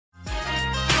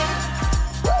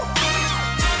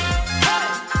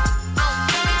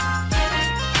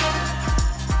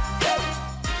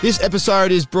This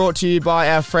episode is brought to you by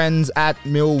our friends at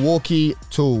Milwaukee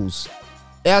Tools.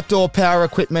 Outdoor power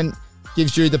equipment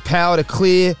gives you the power to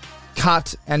clear,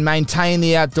 cut, and maintain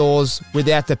the outdoors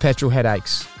without the petrol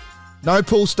headaches. No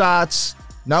pull starts,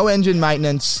 no engine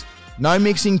maintenance, no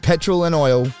mixing petrol and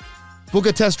oil. Book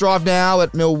a test drive now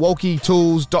at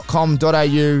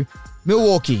milwaukeetools.com.au.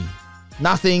 Milwaukee,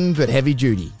 nothing but heavy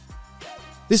duty.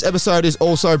 This episode is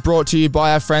also brought to you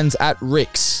by our friends at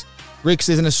Rix. Rix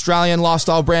is an Australian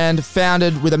lifestyle brand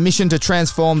founded with a mission to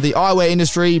transform the eyewear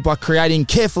industry by creating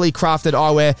carefully crafted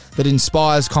eyewear that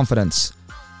inspires confidence.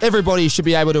 Everybody should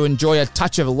be able to enjoy a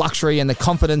touch of luxury and the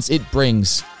confidence it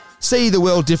brings. See the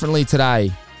world differently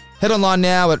today. Head online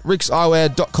now at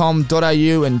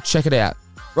rixeyewear.com.au and check it out.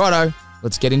 Righto,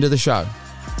 let's get into the show.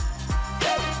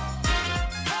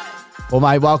 Well,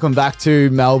 mate, welcome back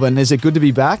to Melbourne. Is it good to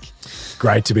be back?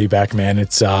 Great to be back, man.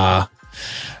 It's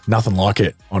nothing like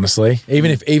it, honestly.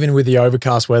 Even with the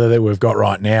overcast weather that we've got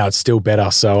right now, it's still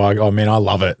better. So, I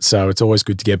love it. So it's always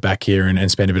good to get back here and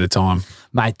spend a bit of time.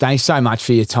 Mate, thanks so much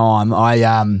for your time.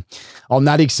 I'm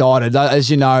that excited.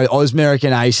 As you know,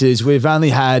 Ausmerican Aces, we've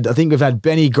had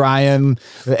Benny Graham,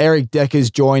 Eric Decker's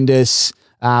joined us.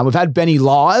 We've had Benny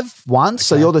live once,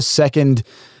 so you're the second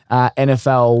third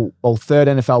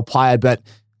NFL player, but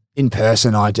in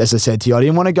person, as I said to you, I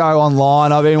didn't want to go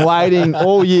online. I've been waiting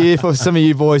all year for some of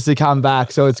you boys to come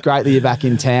back. So it's great that you're back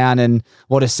in town and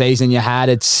what a season you had.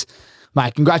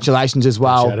 Mate, congratulations as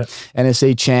well.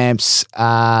 NSC champs,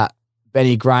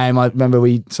 Benny Graham. I remember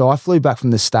I flew back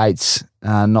from the States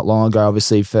not long ago,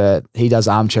 obviously, he does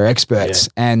Armchair Experts,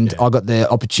 and I got the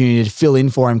opportunity to fill in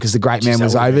for him because the great man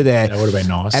was over there. That would have been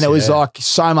nice. And it was like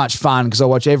so much fun because I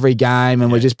watch every game and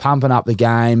we're just pumping up the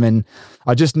game. And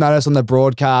I just noticed on the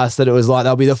broadcast that it was like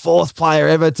they'll be the fourth player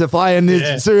ever to play in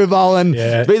this Super Bowl and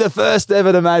be the first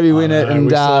ever to maybe win it. And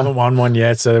we still haven't won one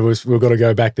yet, so we've got to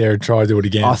go back there and try to do it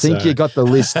again. I think you got the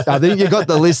list. I think you got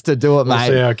the list to do it, mate. We'll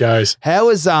see how it goes. How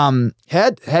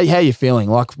are you feeling?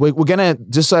 Like we're gonna,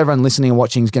 just so everyone listening and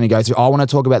watching is going to go through. I want to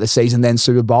talk about the season, then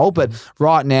Super Bowl, but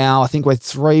right now I think we're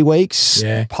 3 weeks.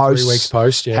 Post. 3 weeks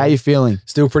post. Yeah. How are you feeling?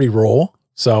 Still pretty raw.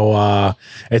 So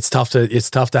it's tough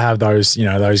to have those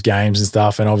games and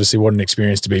stuff, and obviously what an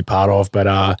experience to be part of.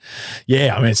 But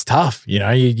it's tough.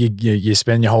 You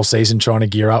spend your whole season trying to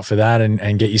gear up for that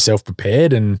and get yourself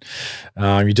prepared, and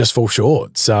you just fall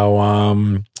short.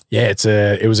 So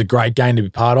it was a great game to be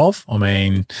part of. I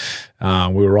mean,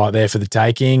 we were right there for the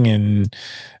taking, and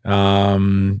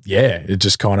it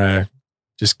just kind of.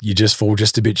 You just fall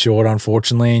just a bit short,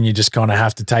 unfortunately, and you just kind of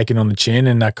have to take it on the chin,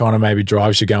 and that kind of maybe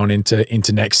drives you going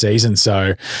into next season.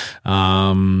 So,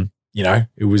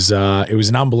 it was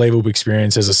an unbelievable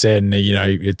experience, as I said, and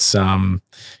it's I'm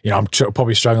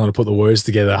probably struggling to put the words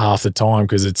together half the time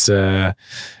because it's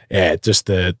just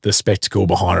the spectacle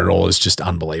behind it all is just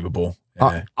unbelievable.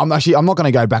 Yeah. I'm not going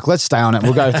to go back. Let's stay on it.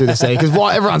 We'll go through the season because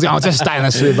everyone's going, just stay on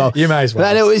the Super Bowl. You may as well.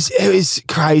 But it was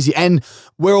crazy. And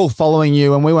we're all following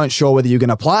you and we weren't sure whether you're going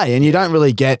to play. And you don't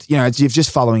really get, you're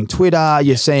just following Twitter.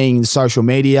 You're seeing social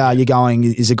media. You're going,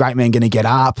 is a great man going to get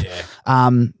up? Yeah.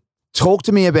 Talk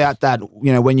to me about that,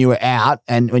 when you were out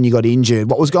and when you got injured.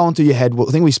 What was going through your head? Well,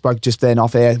 I think we spoke just then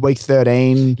off air, week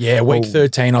 13. Yeah, week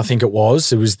 13 I think it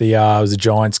was. It was the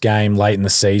Giants game late in the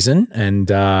season and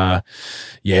tore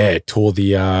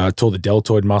the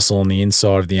deltoid muscle on the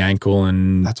inside of the ankle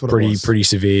and that's what pretty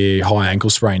severe high ankle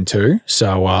sprain too.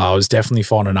 So I was definitely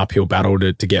fighting an uphill battle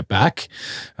to get back.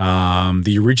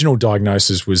 The original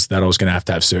diagnosis was that I was going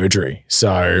to have surgery.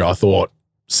 So I thought,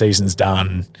 season's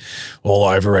done, all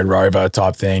over Red Rover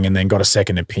type thing, and then got a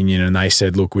second opinion and they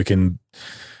said, look, we can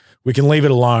leave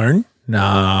it alone. It's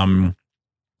going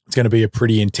to be a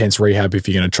pretty intense rehab if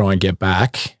you're going to try and get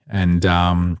back. And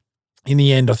in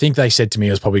the end, I think they said to me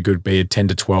it was probably good to be a 10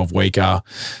 to 12 weeker,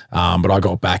 but I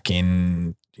got back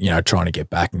in trying to get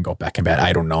back and got back in about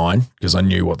 8 or 9 because I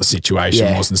knew what the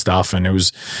situation was and stuff, and it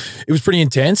was pretty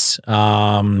intense.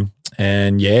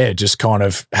 Just kind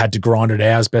of had to grind it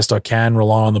out as best I can,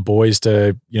 rely on the boys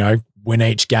to, win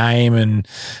each game. And,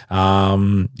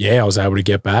 I was able to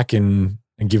get back and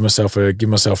give myself a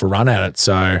run at it.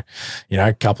 So,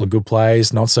 a couple of good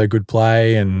plays, not so good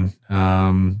play. And,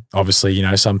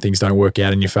 obviously, some things don't work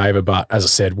out in your favor, but as I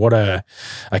said, what a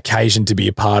occasion to be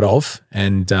a part of.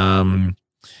 And,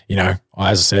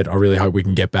 as I said, I really hope we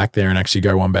can get back there and actually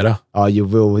go one better. Oh, you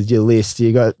will with your list.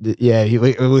 We'll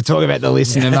talk about the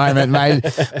list in a moment, mate.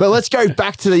 But let's go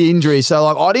back to the injury. So,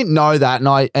 I didn't know that,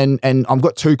 and I've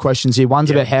got 2 questions here. One's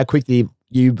about how quickly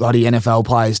you bloody NFL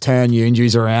players turn your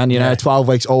injuries around. You know, 12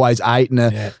 weeks, always 8, and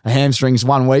a hamstring's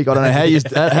 1 week. I don't know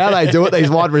how they do it, these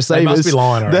wide receivers. They must be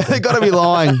lying. They've got to be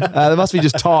lying. They must be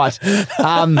just tight.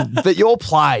 But your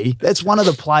play, that's one of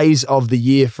the plays of the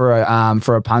year for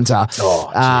a punter.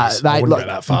 Oh, jeez. I wouldn't go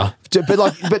that far.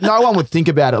 But no one would think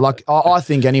about it. Like, I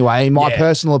think anyway, in my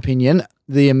personal opinion,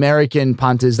 the American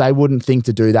punters, they wouldn't think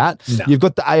to do that. No. You've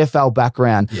got the AFL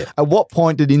background. Yeah. At what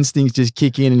point did instincts just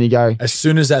kick in and you go? As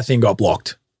soon as that thing got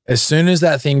blocked. As soon as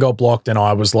that thing got blocked and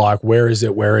I was like, where is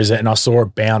it? Where is it? And I saw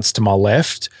it bounce to my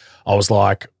left. I was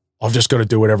like, I've just got to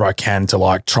do whatever I can to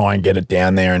like try and get it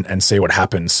down there and see what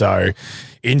happens. So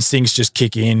instincts just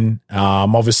kick in.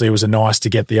 Obviously it was nice to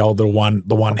get the little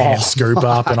one hand scoop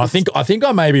up. And I think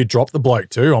I maybe dropped the bloke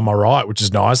too on my right, which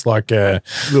is nice. Like a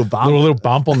little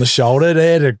bump on the shoulder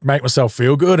there to make myself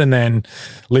feel good. And then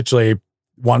literally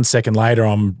 1 second later,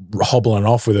 I'm hobbling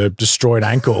off with a destroyed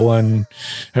ankle, and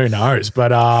who knows?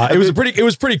 But it was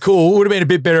pretty cool. It would have been a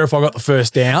bit better if I got the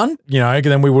first down, you know, because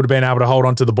then we would have been able to hold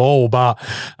on to the ball. But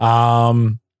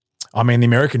I mean, the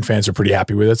American fans are pretty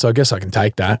happy with it, so I guess I can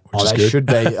take that, which is they good. should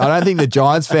be. I don't think the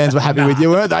Giants fans were happy with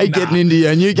you, weren't they? Getting into you,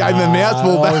 and you gave them a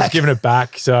mouthful back. I was giving it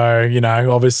back. So, you know,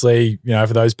 obviously, you know,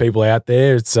 for those people out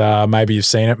there, it's maybe you've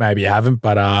seen it, maybe you haven't,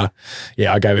 but I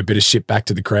gave a bit of shit back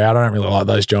to the crowd. I don't really like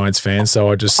those Giants fans, so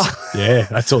I just,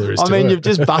 that's all there is to it. I mean, you've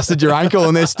just busted your ankle,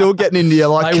 and they're still getting into you.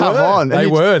 Like, come on. They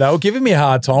were giving me a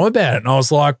hard time about it, and I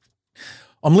was like,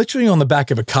 I'm literally on the back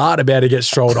of a cart about to get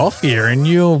strolled off here, and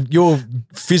you're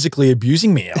physically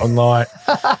abusing me. I'm like,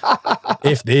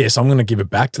 F this, I'm going to give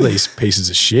it back to these pieces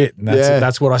of shit. And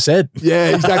that's what I said.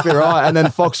 Yeah, exactly right. And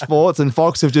then Fox Sports and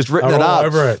Fox have just written it up.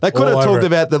 Over it. They could have talked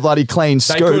about the bloody clean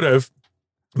scoop. They could have.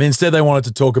 But instead, they wanted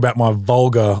to talk about my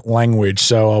vulgar language,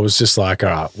 so I was just like, all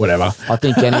right, whatever. I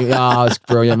think it's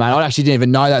brilliant, mate. I actually didn't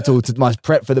even know that till my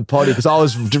prep for the potty, because I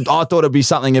thought it'd be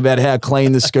something about how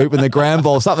clean the scoop and the ground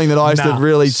ball, something that I used to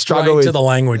really struggle with. Straight to the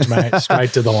language, mate.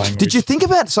 Straight to the language. Did you think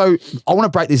about, so I want to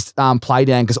break this play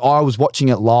down, because I was watching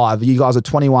it live. You guys are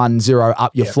 21-0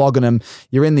 up, you're flogging them,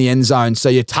 you're in the end zone, so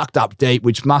you're tucked up deep,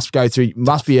 which must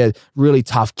be a really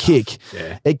tough kick.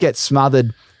 Yeah. It gets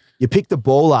smothered. You pick the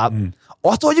ball up.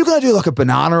 I thought you were going to do like a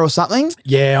banana or something.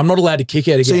 Yeah, I'm not allowed to kick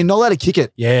it again. So you're not allowed to kick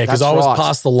it? Yeah, because I was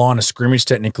past the line of scrimmage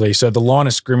technically. So the line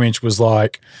of scrimmage was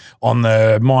like on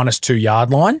the -2 yard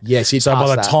line. Yes, so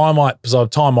by the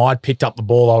time I'd picked up the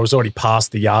ball, I was already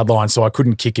past the yard line, so I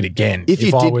couldn't kick it again. If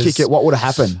you did kick it, what would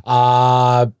have happened?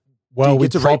 Well,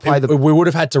 we would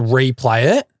have had to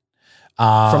replay it.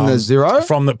 From the 0?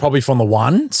 Probably from the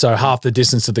 1. So half the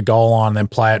distance to the goal line, then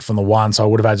play it from the 1. So I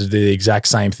would have had to do the exact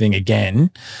same thing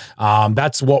again.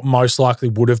 That's what most likely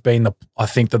would have been I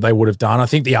think that they would have done. I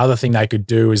think the other thing they could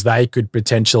do is they could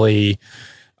potentially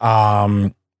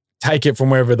take it from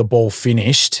wherever the ball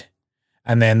finished,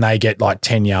 and then they get like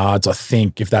 10 yards, I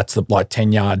think, if that's like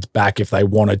 10 yards back if they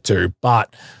wanted to.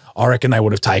 But I reckon they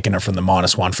would have taken it from the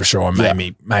 -1 for sure and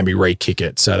maybe re-kick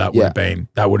it. So that would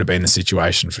have been the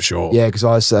situation for sure. Yeah, because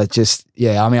I was I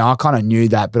mean, I kind of knew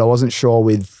that, but I wasn't sure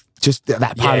with just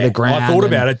that part of the ground. I thought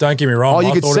about it. Don't get me wrong.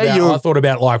 I thought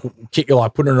about like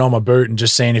putting it on my boot and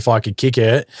just seeing if I could kick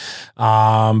it.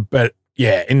 But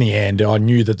yeah, in the end, I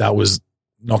knew that was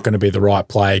not going to be the right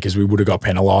play because we would have got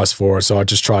penalised for it. So I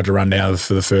just tried to run down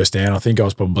for the first down. I think I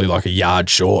was probably like a yard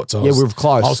short. So we were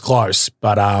close. I was close,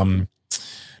 but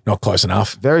not close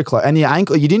enough. Very close. And your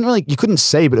ankle, you couldn't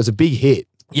see, but it was a big hit.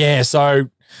 Yeah. So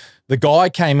the guy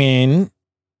came in.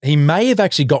 He may have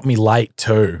actually got me late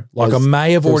too. Like I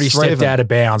may have already stepped out of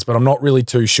bounds, but I'm not really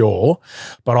too sure.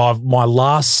 But my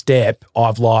last step,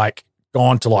 I've like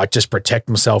gone to like just protect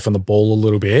myself and the ball a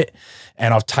little bit.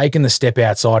 And I've taken the step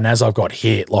outside, and as I've got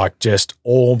hit, like just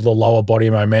all the lower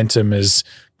body momentum has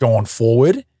gone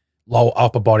forward. Lower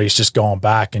upper body's just gone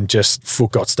back, and just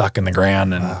foot got stuck in the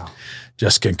ground and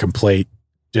just can complete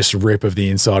just rip of the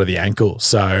inside of the ankle.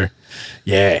 So,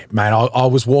 yeah, man, I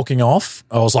was walking off.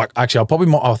 I was like, actually,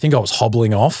 I think I was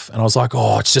hobbling off, and I was like,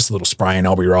 oh, it's just a little sprain.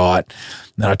 I'll be right.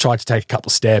 And then I tried to take a couple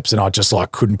of steps, and I just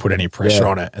like couldn't put any pressure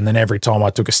on it. And then every time I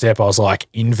took a step, I was like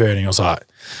inverting. I was like,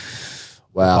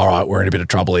 wow. All right, we're in a bit of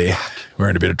trouble here. We're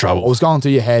in a bit of trouble. What was going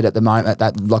through your head at the moment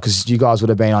because you guys would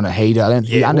have been on a heater.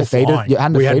 You're undefeated. You're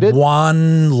undefeated. We had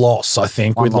one loss, I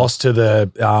think. We'd lost to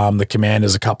the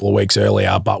Commanders a couple of weeks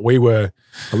earlier, but we were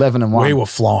 11-1. We were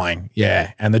flying,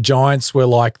 yeah. And the Giants were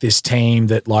like this team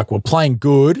that like were playing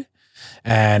good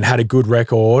and had a good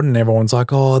record, and everyone's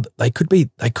like, oh, they could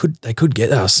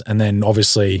get us. And then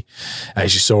obviously,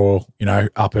 as you saw,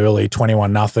 up early,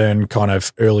 21-0, kind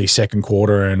of early second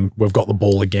quarter, and we've got the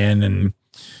ball again and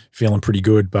feeling pretty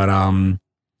good. But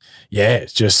yeah,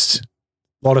 it's just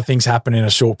lot of things happen in a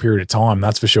short period of time.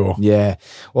 That's for sure. Yeah.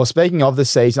 Well, speaking of the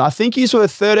season, I think you were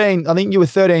 13. I think you were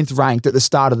 13th ranked at the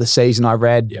start of the season. I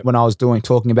read when I was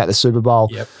talking about the Super Bowl.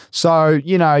 Yep. So,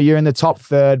 you're in the top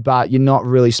third, but you're not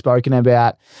really spoken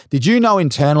about. Did you know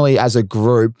internally as a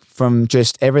group from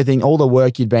just everything, all the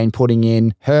work you'd been putting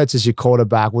in, Hurts as your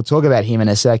quarterback, we'll talk about him in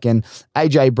a second.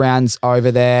 AJ Brown's over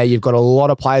there. You've got a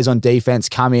lot of players on defense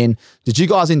come in. Did you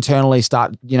guys internally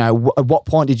start, at what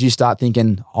point did you start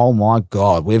thinking, oh my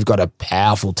God, we've got a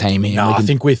powerful team here? No, I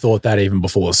think we thought that even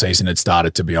before the season had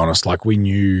started, to be honest. Like we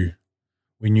knew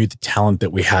the talent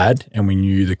that we had, and we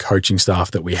knew the coaching staff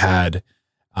that we had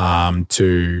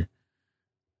to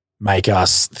make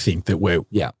us think that we're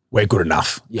good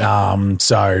enough. Yeah.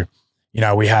 So,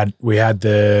 we had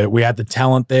the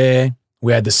talent there.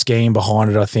 We had the scheme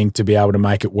behind it, I think, to be able to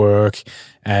make it work.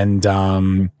 And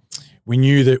we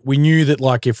knew that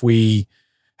like if we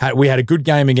had a good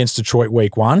game against Detroit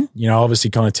week 1,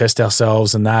 obviously kind of test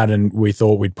ourselves and that, and we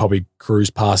thought we'd probably cruise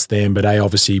past them, but they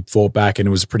obviously fought back and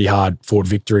it was a pretty hard fought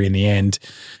victory in the end.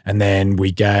 And then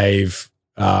we gave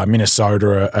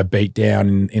Minnesota a beat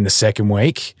down in the second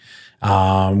week.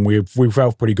 We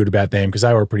felt pretty good about them because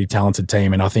they were a pretty talented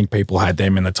team, and I think people had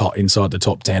them inside the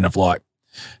top 10 of like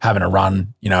having a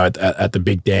run, at the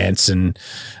big dance, and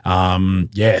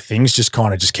things just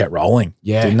kind of just kept rolling,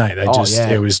 didn't they?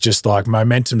 It was just like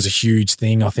momentum's a huge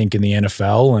thing, I think, in the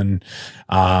NFL,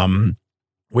 and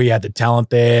we had the talent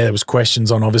there. There was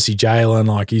questions on obviously Jalen,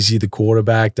 like is he the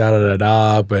quarterback, but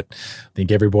I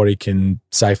think everybody can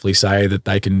safely say that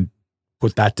they can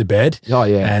put that to bed. Oh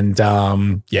yeah,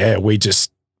 and we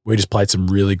just played some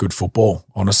really good football,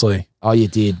 honestly. Oh, you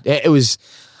did. It was.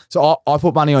 So I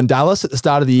put money on Dallas at the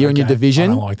start of the year in your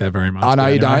division. I don't like that very much. I know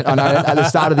you don't. I know at the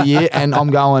start of the year, and I'm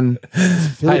going.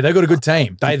 Hey, they've got a good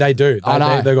team. They do. They've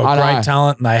got great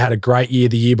talent, and they had a great year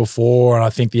the year before, and I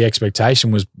think the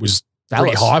expectation was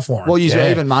pretty high for them. Well, you were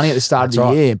even money at the start of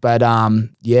the year, but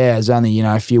it's only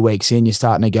a few weeks in, you're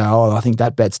starting to go, oh, I think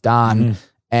that bet's done,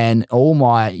 and all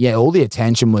the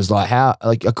attention was like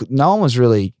no one was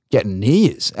really getting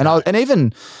nears, and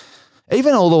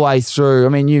even all the way through, I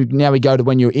mean, now we go to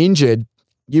when you're injured,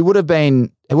 it would have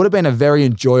been a very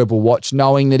enjoyable watch,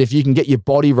 knowing that if you can get your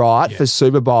body right for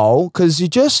Super Bowl, because you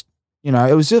just, it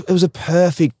was a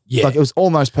perfect, like it was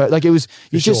almost perfect. Like it was,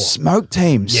 just smoked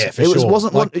teams. Yeah, for sure.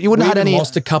 You wouldn't have had any.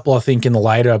 Lost a couple, I think, in the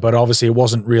later, but obviously it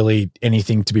wasn't really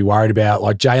anything to be worried about.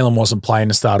 Like Jalen wasn't playing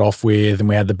to start off with, and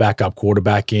we had the backup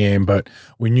quarterback in, but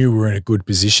we knew we were in a good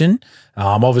position.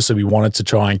 Obviously we wanted to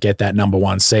try and get that number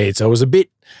 1 seed. So it was a bit,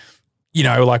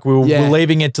 like we were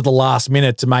leaving it to the last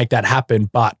minute to make that happen.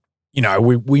 But,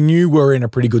 we knew we were in a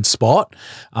pretty good spot.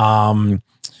 I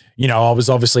was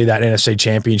obviously that NFC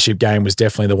Championship game was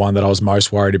definitely the one that I was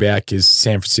most worried about because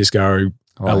San Francisco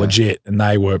are legit, and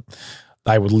they were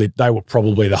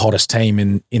probably the hottest team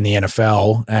in the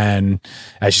NFL. And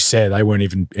as you said, they weren't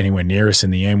even anywhere near us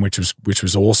in the end, which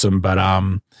was awesome. But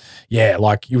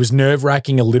like it was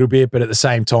nerve-wracking a little bit, but at the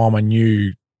same time I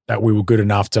knew that we were good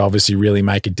enough to obviously really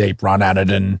make a deep run at it,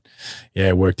 and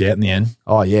it worked out in the end.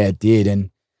 Oh yeah, it did. And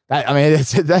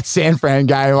that San Fran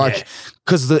game,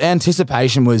 because the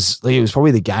anticipation was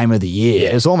probably the game of the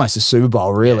year. It was almost a Super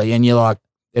Bowl, really. And you're like,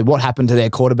 what happened to their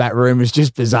quarterback room was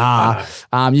just bizarre.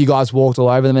 You guys walked all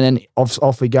over them, and then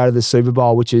off we go to the Super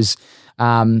Bowl, which is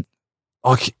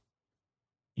like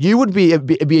you would be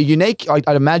it'd be a unique.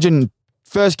 I'd imagine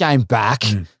first game back.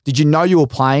 Did you know you were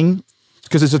playing?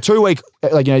 Because it's a 2-week,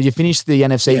 you finish the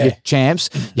NFC champs,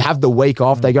 you have the week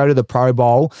off, they go to the Pro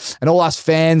Bowl, and all us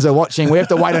fans are watching. We have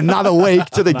to wait another week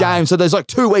to the game. So there's like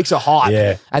 2 weeks of hype.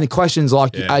 Yeah. And the questions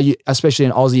like, are you, especially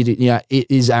in Aussie,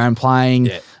 is Aaron playing?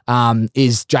 Yeah.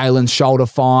 Is Jalen's shoulder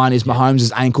fine? Is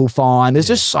Mahomes' ankle fine? There's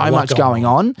just so much going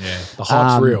on. Yeah. The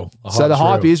hype's real. The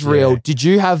hype is real. Yeah. Did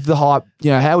you have the hype?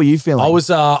 How were you feeling? I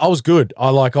was good.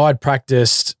 I'd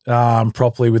practiced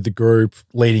properly with the group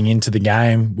leading into the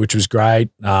game, which was great.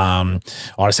 I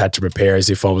just had to prepare as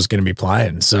if I was going to be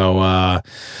playing. So I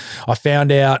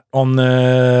found out on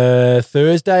the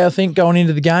Thursday, I think, going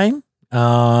into the game,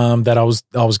 that I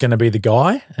was going to be the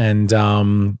guy, and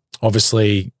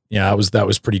obviously. That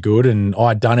was pretty good, and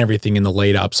I'd done everything in the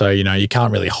lead up, so you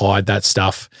can't really hide that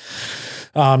stuff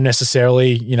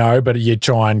necessarily, but you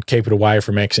try and keep it away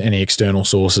from any external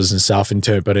sources and stuff.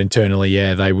 But internally,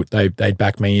 they'd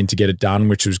back me in to get it done,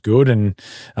 which was good, and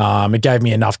it gave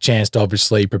me enough chance to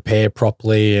obviously prepare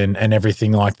properly and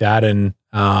everything like that, and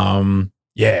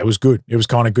Yeah, it was good. It was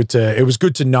kind of good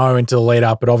to know into the lead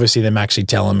up, but obviously them actually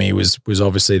telling me was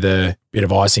obviously the bit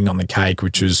of icing on the cake,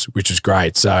 which was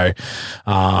great. So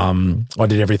I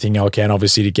did everything I can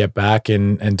obviously to get back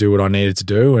and do what I needed to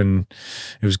do, and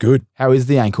it was good. How is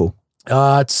the ankle?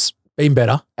 It's been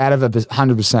better. Out of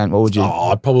 100%, what would you?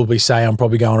 I'd probably say I'm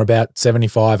probably going about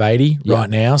 75, 80 right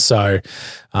now. So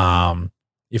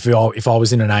if I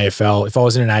was in an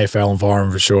AFL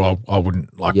environment for sure, I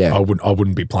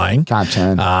wouldn't be playing. Can't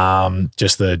turn.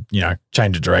 Just the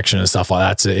change of direction and stuff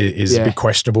like that is a bit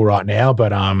questionable right now.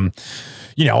 But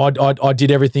I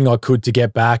did everything I could to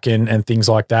get back and things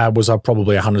like that. Was I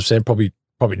probably 100%?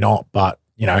 Probably not. But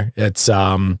it's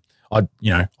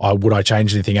would I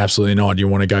change anything? Absolutely not. You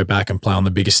want to go back and play on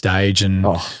the biggest stage, and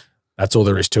that's all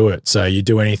there is to it. So you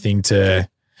do anything to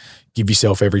give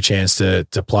yourself every chance to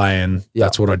play, and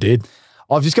that's what I did.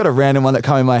 I've just got a random one that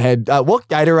came in my head. What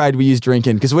Gatorade were you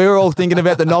drinking? Because we were all thinking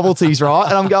about the novelties, right?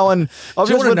 And I'm going... Do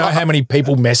you want to know how many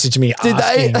people messaged me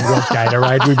asking what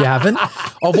Gatorade we'd be having?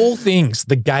 Of all things,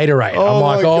 the Gatorade. I'm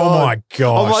like, oh my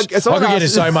gosh. I could get in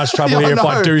so much trouble here if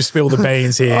I do spill the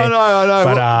beans here. I know.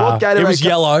 But what Gatorade? It was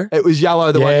yellow. It was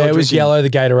yellow, the one you were it was drinking. yellow, the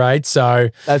Gatorade. So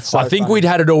I think we'd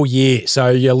had it all year.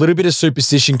 So a little bit of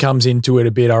superstition comes into it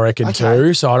a bit, I reckon,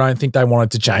 too. So I don't think they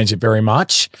wanted to change it very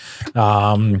much.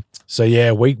 So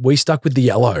we stuck with the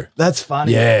yellow. That's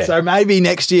funny. Yeah. So maybe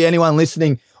next year, anyone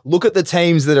listening, look at the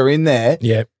teams that are in there.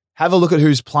 Yeah. Have a look at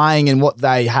who's playing and what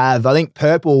they have. I think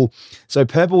purple was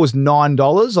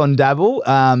 $9 on Dabble.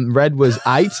 Red was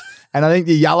 $8. And I think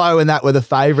the yellow and that were the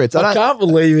favourites. I can't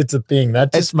believe it's a thing.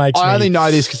 That just makes me... I only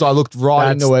know this because I looked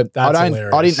right into it.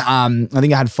 Hilarious. I didn't. I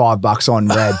think I had $5 on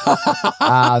red.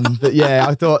 But yeah,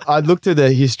 I thought I'd looked through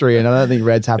the history, and I don't think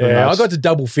red's happened. Yeah, much. I got to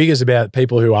double figures about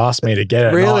people who asked me to get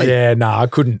it. Really? I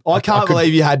couldn't. I can't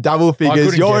believe you had double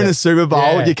figures. You're in a Super Bowl.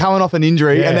 Yeah. You're coming off an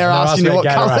injury, and they're asking you what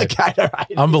colour the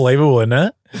Gatorade. Unbelievable, isn't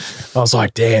it? I was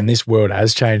like, damn, this world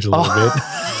has changed a little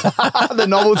bit. The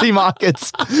novelty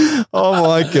markets. Oh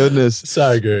my goodness.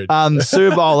 So good.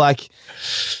 Super Bowl,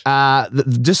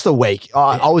 just the week.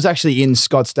 I was actually in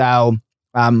Scottsdale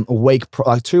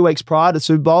 2 weeks prior to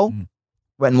Super Bowl.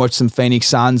 Went and watched some Phoenix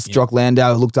Suns. Jock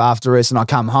Landau looked after us, and I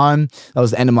come home. That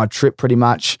was the end of my trip pretty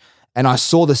much. And I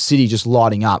saw the city just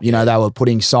lighting up. They were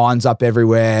putting signs up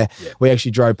everywhere. Yeah. We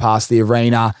actually drove past the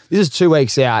arena. This is 2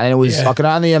 weeks out, and it was. I can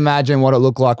only imagine what it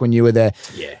looked like when you were there.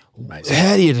 Yeah, amazing.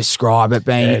 How do you describe it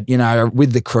being,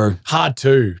 with the crew? Hard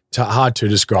to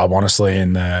describe, honestly.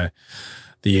 And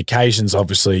the occasions,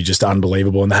 obviously, just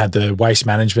unbelievable. And they had the Waste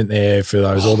Management there for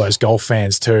all those golf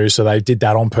fans too. So they did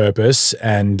that on purpose.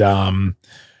 And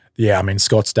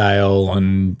Scottsdale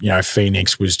and,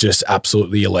 Phoenix was just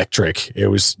absolutely electric. It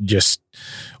was just,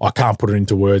 I can't put it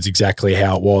into words exactly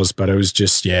how it was, but it was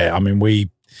just,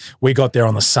 we got there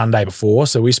on the Sunday before.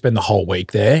 So we spent the whole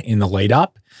week there in the lead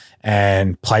up,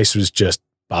 and place was just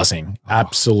buzzing,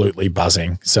 absolutely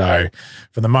buzzing. So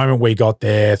from the moment we got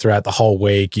there throughout the whole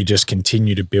week, you just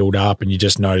continue to build up, and you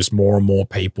just notice more and more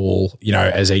people,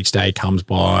 as each day comes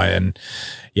by, and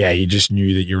you just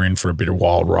knew that you're in for a bit of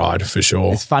wild ride for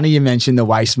sure. It's funny you mentioned the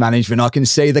Waste Management. I can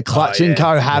see the Clutch &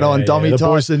 Co hat on Dommy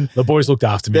Tyson. The boys looked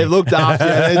after me. They've looked after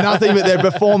you. There's nothing but their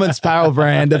performance apparel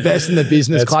brand, the best in the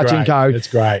business, Clutch & Co. It's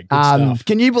great. Good stuff.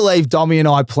 Can you believe Dommy and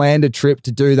I planned a trip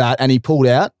to do that, and he pulled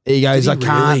out? He goes, I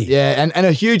can't. Really? Yeah, and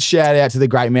a huge shout out to the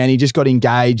great man. He just got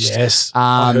engaged. Yes,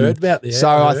 I heard about that. So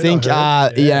I think,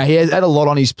 he has had a lot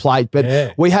on his plate,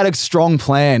 but we had a strong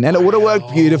plan, and it would have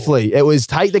worked beautifully. It was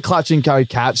take the Clutch & Co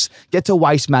caps, get to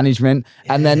Waste Management,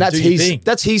 and then that's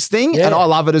his thing, and I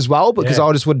love it as well, because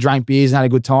I just would have drank beers and had a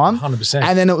good time. 100%.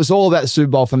 And then it was all about the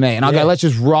Super Bowl for me, and I go, let's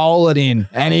just roll it in.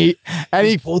 And he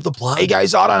pulled the plug. He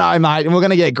goes, I don't know, mate, and we're going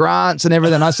to get grants and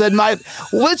everything. I said, mate,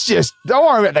 don't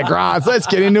worry about the grants. Let's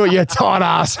get into it, you tight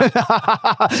ass.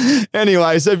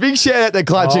 Anyway, so big shout out to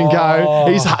Clutch & Co.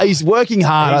 He's working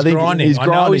hard. I think he's grinding. I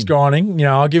know he's grinding.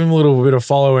 I'll give him a little bit of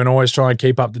follow and always try and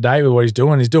keep up to date with what he's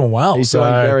doing. He's doing well. He's doing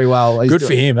very well. Good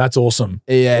for him. That's awesome.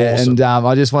 Yeah, awesome. And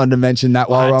I just wanted to mention that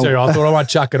while I thought I might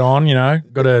chuck it on.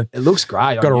 It looks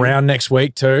great. Got a round next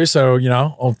week too, so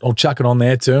I'll chuck it on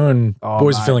there too. And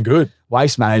boys are feeling good.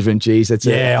 Waste Management, geez, that's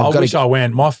I wish I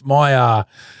went.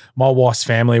 My wife's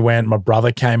family went. My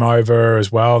brother came over as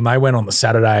well, and they went on the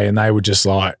Saturday, and they were just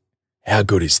like, how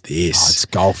good is this? It's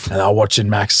golf. And they're watching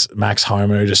Max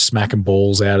Homer just smacking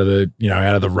balls out of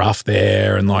the rough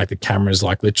there, and the camera's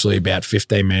literally about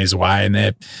 15 meters away, and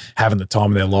they're having the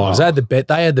time of their lives. They had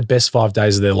the best 5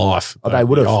 days of their life. They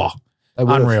would have.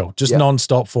 Unreal. Just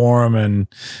non-stop for them, and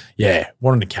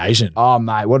what an occasion. Oh,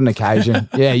 mate, what an occasion.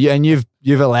 And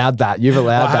You've allowed that. You've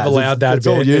allowed that. I have allowed that. It's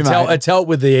all you, mate. It's helped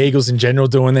with the Eagles in general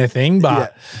doing their thing,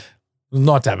 but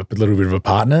not to have a little bit of a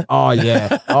partner. Oh,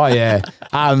 yeah. Oh, yeah.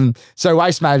 So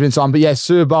Waste Management's on. But, yeah,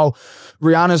 Super Bowl.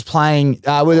 Rihanna's playing.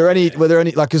 Were there any,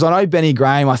 like, because I know Benny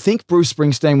Graham, I think Bruce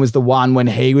Springsteen was the one when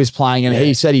he was playing and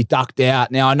he said he ducked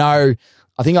out. Now,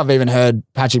 I think I've even heard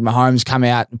Patrick Mahomes come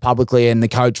out publicly and the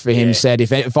coach for him said,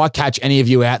 if I catch any of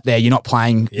you out there, you're not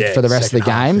playing for the rest of the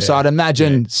game. So I'd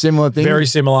imagine similar thing. Very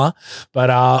similar. But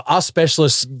us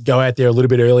specialists go out there a little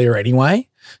bit earlier anyway.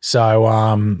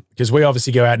 So, because we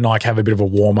obviously go out and like have a bit of a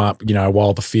warm up,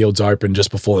 while the field's open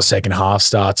just before the second half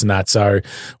starts and that. So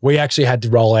we actually had to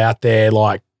roll out there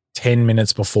like 10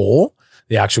 minutes before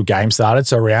the actual game started.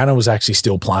 So Rihanna was actually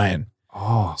still playing.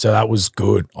 Oh, so that was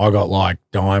good. I got like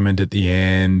diamond at the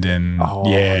end and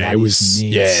it was,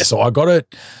 so I got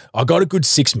a good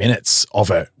 6 minutes of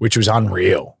it, which was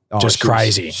unreal. Just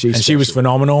crazy. She was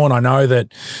phenomenal. And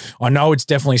I know it's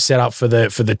definitely set up for the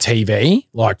TV,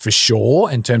 like for sure,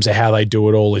 in terms of how they do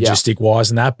it all logistic wise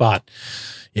and that. But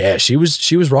yeah, she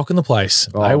was rocking the place.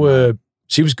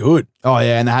 She was good. Oh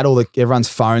yeah, and they had everyone's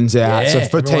phones out. So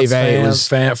for TV, it was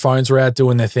phones were out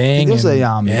doing their thing.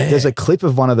 There's a clip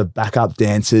of one of the backup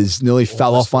dancers nearly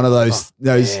fell off one of those.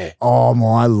 Oh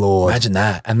my Lord! Imagine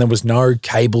that. And there was no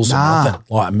cables or nothing.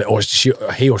 Like, or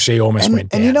he or she almost went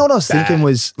down. And you know what I was thinking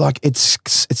was like, it's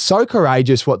so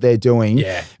courageous what they're doing.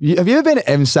 Yeah. Have you ever been at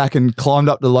MSAC and climbed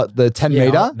up the 10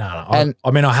 meter? No.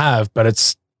 I have, but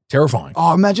it's terrifying.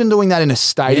 Oh, imagine doing that in a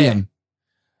stadium. Yeah.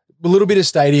 A little bit of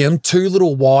stadium, 2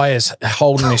 little wires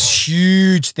holding this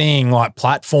huge thing like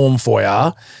platform for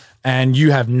you, and you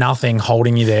have nothing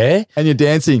holding you there. And you're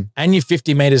dancing. And you're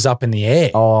 50 meters up in the air.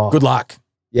 Oh. Good luck.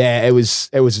 Yeah, it was.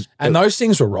 And those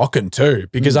things were rocking too,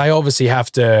 because they obviously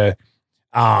have to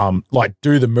like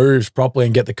do the moves properly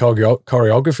and get the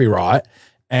choreography right.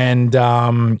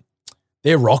 And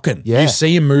they're rocking. Yeah. You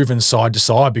see him moving side to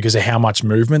side because of how much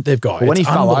movement they've got. But when he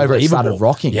fell over, it started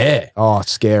rocking. Yeah. Oh,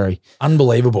 it's scary.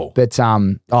 Unbelievable. But,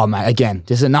 mate, again,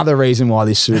 just another reason why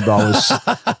this Super Bowl was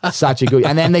such a good.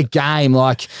 And then the game,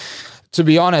 like, to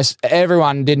be honest,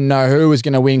 everyone didn't know who was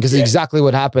going to win because exactly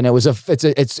what happened. It was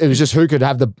it was just who could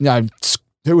have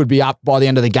who would be up by the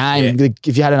end of the game. Yeah.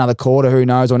 If you had another quarter, who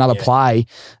knows, or another play.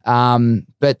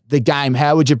 But the game,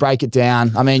 how would you break it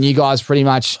down? I mean, you guys pretty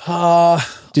much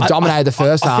dominated the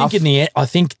first half. I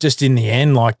think just in the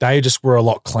end, like they just were a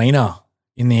lot cleaner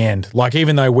in the end. Like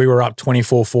even though we were up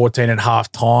 24-14 at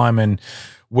halftime and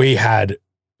we had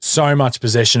so much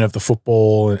possession of the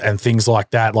football and things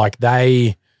like that, like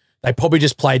they probably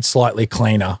just played slightly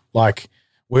cleaner. Like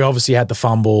we obviously had the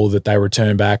fumble that they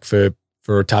returned back for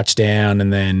a touchdown,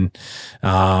 and then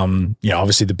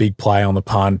obviously the big play on the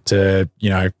punt to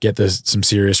get some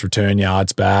serious return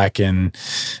yards back, and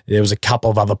there was a couple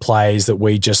of other plays that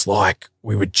we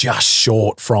were just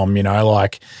short from,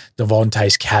 like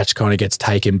Devontae's catch kind of gets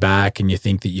taken back and you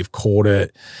think that you've caught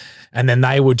it. And then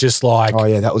they were just like, oh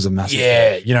yeah, that was a massive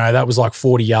play. That was like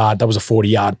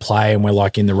 40-yard play, and we're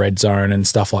like in the red zone and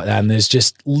stuff like that. And there's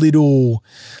just little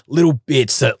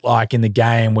bits that like in the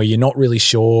game where you're not really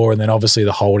sure, and then obviously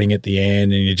the holding at the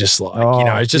end, and you're just like,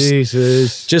 it's just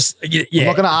Jesus. Just I'm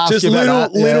not going to ask just you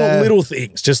about little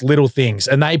things, just little things.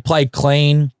 And they played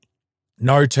clean,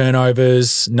 no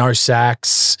turnovers, no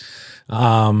sacks.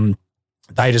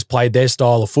 They just played their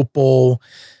style of football.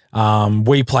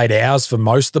 We played ours for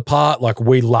most of the part. Like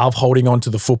we love holding on to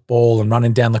the football and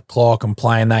running down the clock and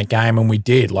playing that game, and we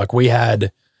did. Like we had,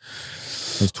 it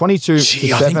was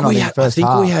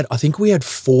 22-7. I think we had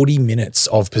 40 minutes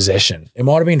of possession. It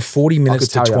might have been 40 minutes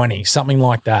to 20, something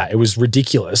like that. It was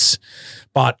ridiculous,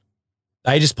 but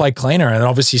they just played cleaner, and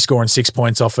obviously scoring 6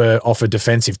 points off a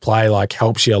defensive play like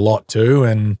helps you a lot too.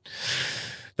 And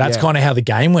that's kind of how the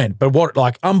game went. But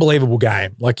unbelievable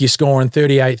game. Like you're scoring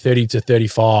 38-30 to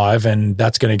 35, and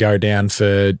that's going to go down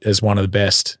as one of the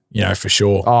best, for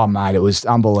sure. Oh, mate, it was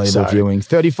unbelievable viewing.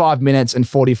 35 minutes and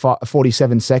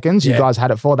 47 seconds you guys had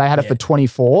it for. They had it for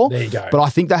 24. There you go. But I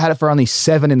think they had it for only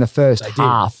 7 in the first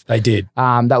half. They did.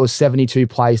 That was 72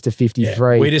 plays to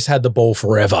 53. Yeah. We just had the ball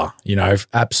forever,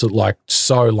 absolute like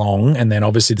so long. And then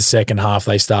obviously the second half,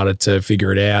 they started to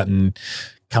figure it out and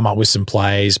come up with some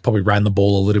plays, probably ran the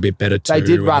ball a little bit better too. They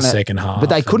did run in the it, second half. but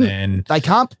they couldn't. They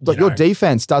can't. But your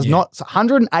defense does not.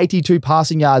 182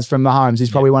 passing yards from Mahomes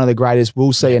is probably one of the greatest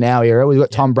we'll see in our era. We've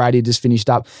got Tom Brady just finished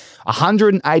up.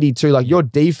 182. Like your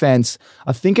defense,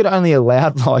 I think it only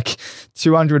allowed like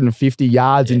 250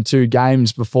 yards in 2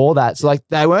 games before that. So like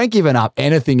they weren't giving up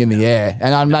anything in the air.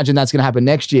 And I imagine that's going to happen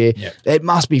next year. Yeah. It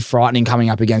must be frightening coming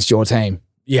up against your team.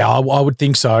 Yeah, I would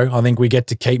think so. I think we get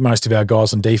to keep most of our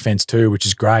guys on defense too, which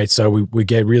is great. So we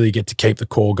really get to keep the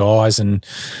core guys, and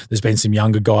there's been some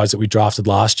younger guys that we drafted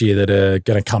last year that are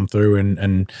going to come through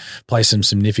and play some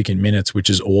significant minutes, which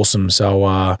is awesome. So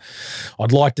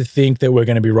I'd like to think that we're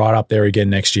going to be right up there again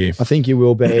next year. I think you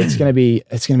will be. It's going to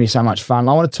be so much fun.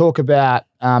 I want to talk about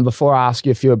before I ask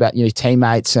you a few about your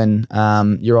teammates and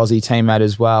your Aussie teammate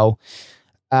as well.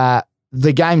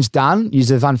 The game's done.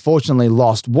 You've unfortunately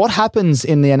lost. What happens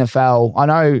in the NFL? I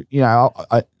know,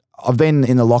 I've been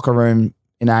in the locker room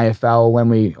in AFL when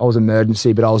I was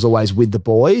emergency, but I was always with the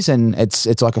boys, and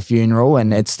it's like a funeral,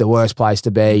 and it's the worst place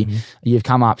to be. Mm-hmm. You've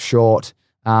come up short.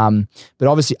 But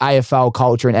obviously AFL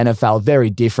culture and NFL, very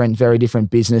different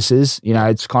businesses.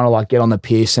 It's kind of like get on the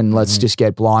piss and let's just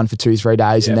get blind for 2-3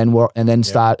 days and then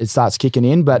it starts kicking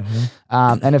in. But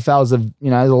NFL's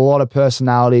there's a lot of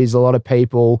personalities, a lot of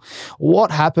people. What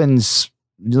happens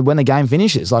when the game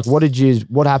finishes? Like,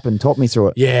 what happened? Talk me through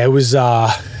it. Yeah, it was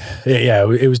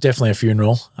it was definitely a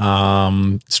funeral.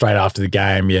 Straight after the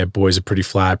game, boys are pretty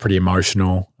flat, pretty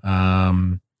emotional.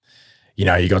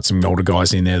 You got some older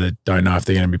guys in there that don't know if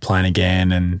they're going to be playing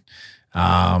again, and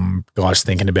guys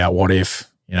thinking about what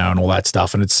if, and all that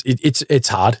stuff. And it's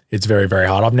hard. It's very, very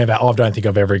hard. I don't think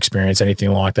I've ever experienced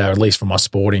anything like that, at least from my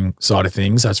sporting side of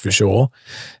things, that's for sure.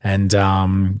 And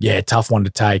tough one to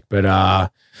take,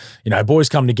 but boys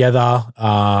come together,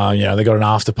 they got an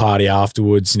after party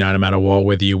afterwards, no matter what,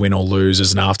 whether you win or lose,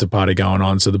 there's an after party going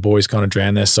on. So the boys kind of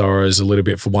drown their sorrows a little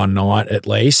bit for one night at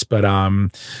least. But,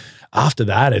 after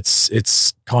that,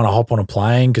 it's kind of hop on a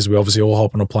plane, because we obviously all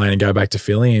hop on a plane and go back to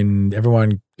Philly, and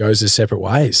everyone goes their separate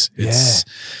ways. It's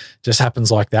just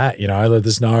happens like that,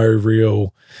 There's no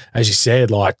real, as you said,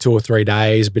 like 2 or 3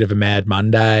 days, a bit of a mad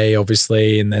Monday,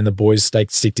 obviously, and then the boys stick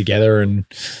together, and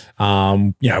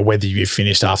whether you've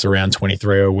finished after round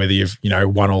 23 or whether you've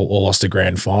won or lost a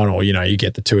grand final, you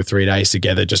get the 2 or 3 days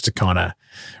together just to kind of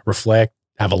reflect,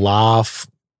 have a laugh.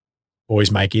 Boys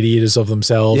make idiots of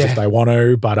themselves if they want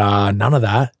to, but none of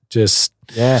that. Just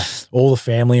all the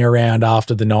family around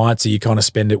after the night, so you kind of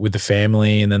spend it with the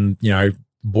family, and then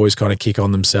boys kind of kick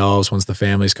on themselves once the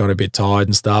family's kind of a bit tired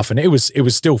and stuff. And it was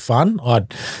still fun. I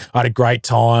had a great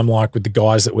time, like with the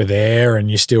guys that were there,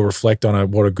 and you still reflect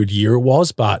on what a good year it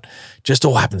was. But just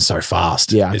all happened so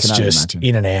fast. Yeah, it's just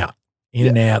imagine. in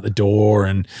and out the door,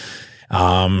 and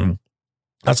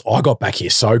I got back here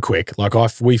so quick. Like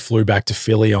we flew back to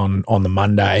Philly on the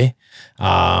Monday.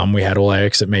 We had all our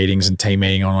exit meetings and team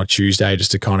meeting on a Tuesday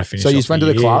just to kind of finish. So you just went to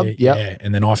the club, yeah,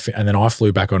 and then I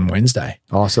flew back on Wednesday.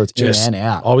 Oh, so it's just in and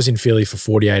out. I was in Philly for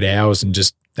 48 hours and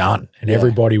just done, and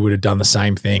everybody would have done the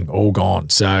same thing, all gone.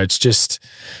 So it's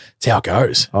how it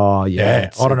goes. Oh yeah.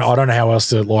 I don't know how else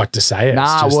to say it.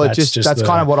 Nah, that's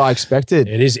kind of what I expected.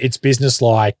 It is. It's business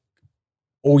like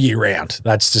all year round.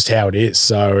 That's just how it is.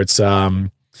 So it's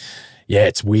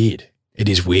it's weird. It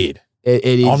is weird. It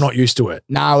is. I'm not used to it.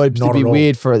 No, it'd be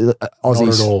weird for Aussies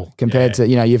not at all. Compared to,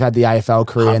 you've had the AFL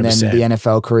career 100%. And then the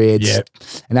NFL career.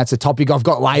 And that's a topic I've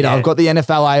got later. I've got the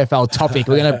NFL, AFL topic.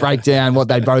 We're going to break down what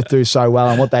they both do so well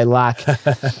and what they lack.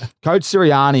 Coach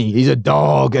Sirianni, he's a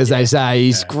dog, as they say.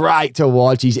 He's great to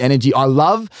watch. His energy. I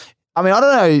don't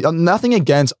know. I'm nothing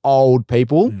against old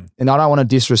people, and I don't want to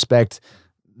disrespect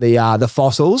the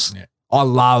fossils. Yeah. I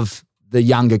love the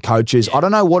younger coaches. I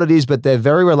don't know what it is, but they're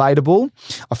very relatable.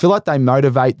 I feel like they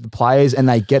motivate the players and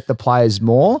they get the players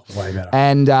more. Way better.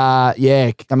 And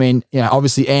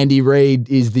obviously Andy Reid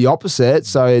is the opposite.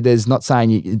 So there's not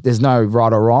saying there's no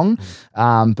right or wrong.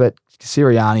 But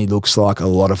Sirianni looks like a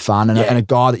lot of fun and a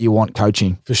guy that you want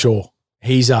coaching. For sure.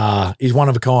 He's one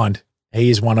of a kind. He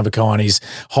is one of a kind. He's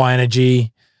high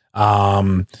energy.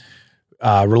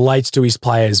 Relates to his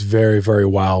players very, very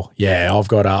well. Yeah, I've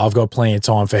got plenty of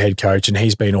time for head coach, and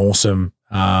he's been awesome,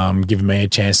 giving me a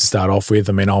chance to start off with.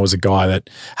 I was a guy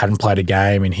that hadn't played a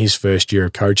game in his first year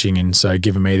of coaching, and so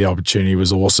giving me the opportunity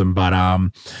was awesome. But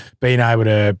being able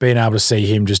to see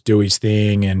him just do his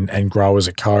thing and grow as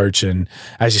a coach, and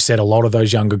as you said, a lot of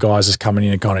those younger guys is coming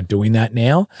in and kind of doing that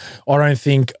now. I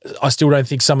still don't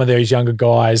think some of those younger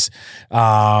guys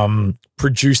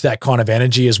produce that kind of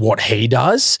energy as what he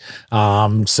does.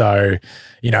 So,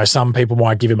 some people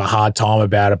might give him a hard time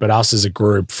about it, but us as a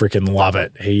group freaking love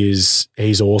it. He's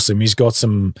awesome. He's got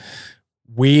some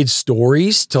weird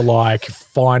stories to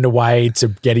find a way to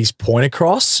get his point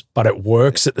across, but it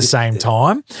works at the same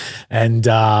time. And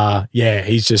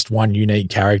he's just one unique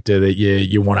character that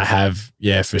you want to have,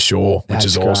 for sure, which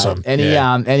is great. Awesome.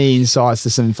 Any insights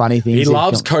to some funny things? He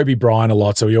loves Kobe Bryant a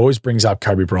lot, so he always brings up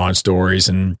Kobe Bryant stories.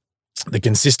 And the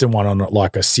consistent one on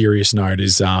a serious note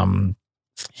is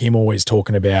him always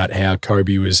talking about how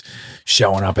Kobe was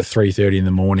showing up at 3:30 in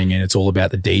the morning and it's all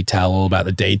about the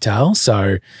detail.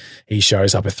 So he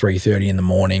shows up at 3:30 in the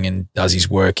morning and does his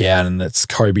workout, and that's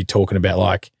Kobe talking about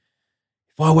like,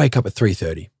 if I wake up at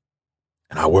 3:30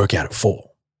 and I work out at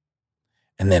 4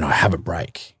 and then I have a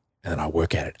break and then I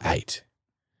work out at 8,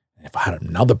 and if I had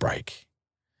another break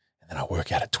and then I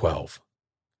work out at 12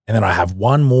 and then I have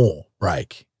one more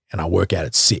break and I work out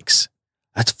at 6,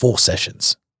 that's 4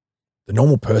 sessions. The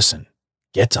normal person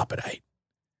gets up at 8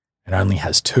 and only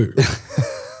has 2.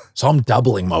 So I'm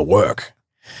doubling my work.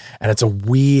 And it's a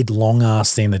weird,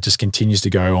 long-ass thing that just continues to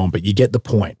go on, but you get the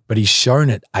point. But he's shown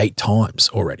it 8 times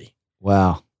already.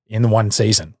 Wow. In the one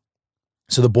season.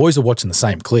 So the boys are watching the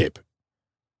same clip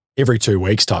every 2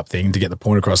 weeks type thing to get the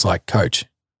point across like, coach,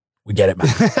 we get it,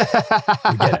 mate.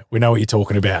 We get it. We know what you're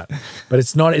talking about. But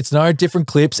it's no different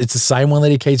clips. It's the same one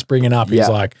that he keeps bringing up. He's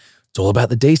like, it's all about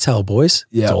the detail, boys.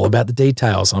 Yeah. It's all about the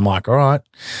details. I'm like, all right,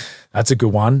 that's a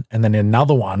good one. And then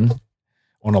another one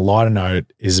on a lighter note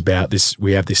is about this.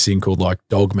 We have this thing called like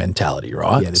dog mentality,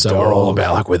 right? Yeah, so we're all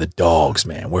about like, we're the dogs,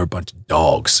 man. We're a bunch of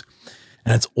dogs.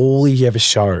 And it's all he ever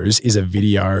shows is a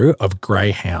video of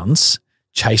greyhounds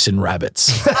chasing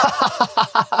rabbits.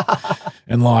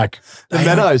 And like the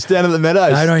meadows, down in the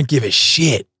meadows. They don't give a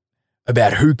shit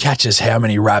about who catches how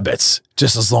many rabbits,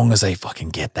 just as long as they fucking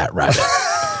get that rabbit.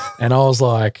 And I was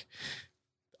like,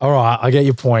 all right, I get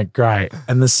your point. Great.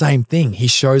 And the same thing, he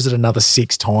shows it another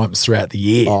 6 times throughout the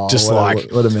year. Oh,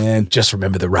 what a man. Just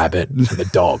remember the rabbit and the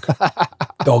dog.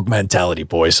 Dog mentality,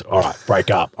 boys. All right, break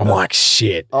up. I'm like,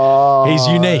 shit. Oh, he's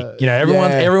unique. You know,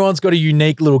 everyone's got a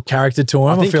unique little character to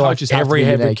him. I feel like every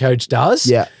head coach does.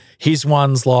 Yeah. His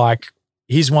one's like,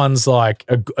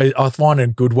 I find it a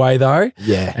good way though.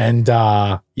 Yeah. And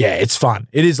it's fun.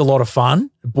 It is a lot of fun.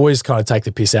 Boys kind of take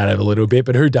the piss out of it a little bit,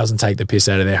 but who doesn't take the piss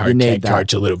out of their head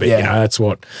coach a little bit? Yeah. You know, that's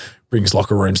what brings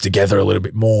locker rooms together a little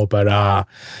bit more. But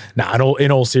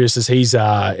in all seriousness, he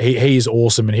is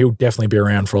awesome, and he'll definitely be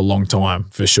around for a long time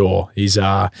for sure. He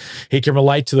can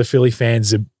relate to the Philly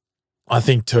fans, I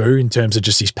think too, in terms of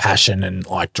just his passion and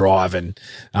like drive, and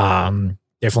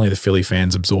definitely the Philly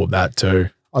fans absorb that too.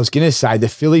 I was going to say the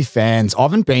Philly fans, I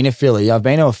haven't been to Philly. I've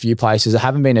been to a few places. I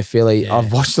haven't been to Philly. Yeah.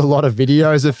 I've watched a lot of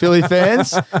videos of Philly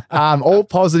fans, all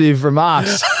positive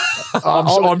remarks.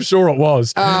 I'm sure it was.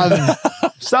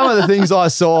 Some of the things I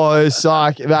saw is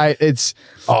like, mate, it's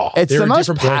the most,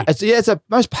 it's a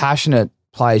most passionate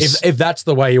place. If that's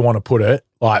the way you want to put it,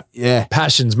 like,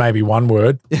 passion's maybe one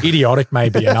word, idiotic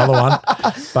maybe another one.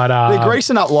 But they're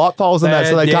greasing up light poles and that,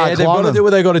 so they can't climb. They've got to do what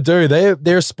they got to do.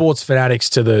 They're sports fanatics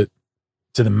to the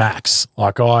max.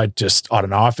 Like I don't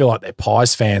know. I feel like they're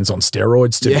Pies fans on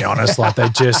steroids, to be honest. Like they're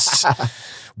just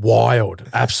wild,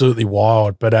 absolutely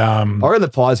wild. But I reckon the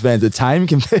Pies fans are tame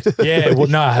compared to well,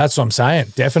 no, that's what I'm saying,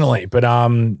 definitely. But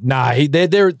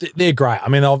they're great. I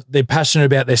mean, they're passionate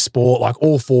about their sport. Like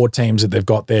all 4 teams that they've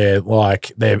got there,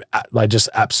 like they just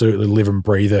absolutely live and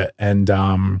breathe it. And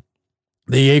the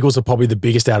Eagles are probably the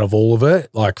biggest out of all of it,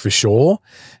 like for sure.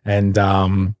 And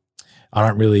I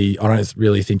don't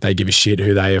really think they give a shit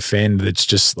who they offend. It's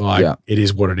just like, it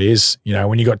is what it is. You know,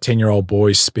 when you got 10-year-old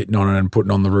boys spitting on it and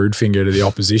putting on the rude finger to the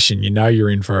opposition, you know you're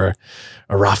in for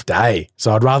a rough day.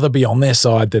 So I'd rather be on their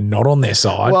side than not on their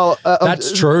side. Well,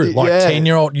 that's true. Like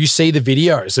 10-year-old, you see the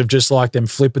videos of just like them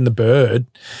flipping the bird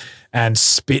and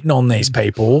spitting on these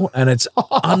people, and it's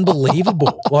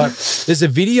unbelievable. Like there's a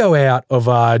video out of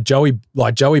Joey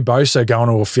Bosa going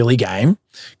to a Philly game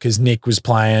because Nick was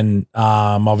playing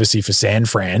obviously for San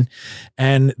Fran,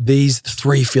 and these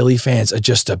 3 Philly fans are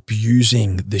just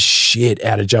abusing the shit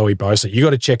out of Joey Bosa. You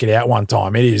got to check it out one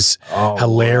time. It is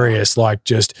hilarious. Wow. Like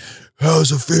just,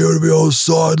 how's it feel to be on the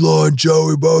sideline,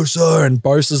 Joey Bosa? And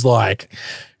Bosa's like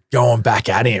going back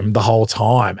at him the whole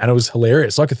time, and it was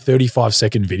hilarious. Like a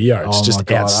 35-second video. It's just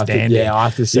outstanding. I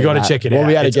have to see. You got to check it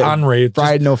out. It's unreal.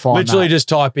 Braden will find literally just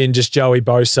type in just Joey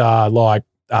Bosa like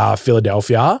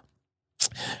Philadelphia,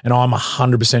 and I'm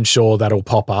 100% sure that'll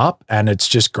pop up, and it's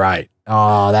just great.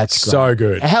 Oh, that's great. So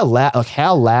good. How loud? Like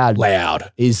how loud?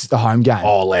 Loud is the home game?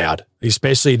 Oh, loud.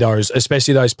 Especially those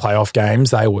playoff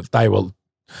games. They will.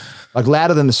 Like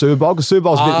louder than the Super Bowl? Because Super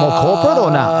Bowl's a bit more corporate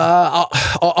or not?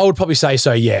 I would probably say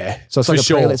so, yeah. So it's like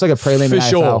it's like a prelim for in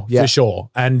sure, AFL. For sure.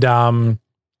 And I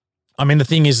mean, the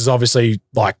thing is obviously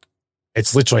like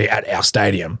it's literally at our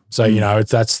stadium. So, you know,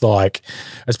 it's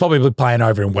probably playing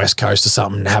over in West Coast or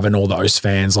something, having all those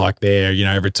fans like there, you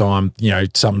know, every time, you know,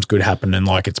 something's good happening,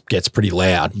 like it gets pretty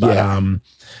loud. But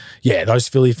yeah, those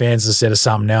Philly fans, as I said, are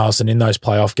something else. And in those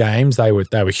playoff games, they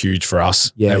were huge for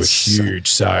us. Yes. They were huge.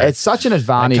 So it's such an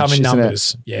advantage. They come in isn't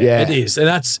numbers. it? Yeah, it is. And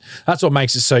that's what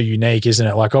makes it so unique, isn't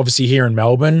it? Like obviously here in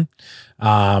Melbourne,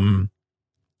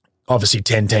 obviously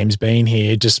 10 teams being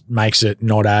here just makes it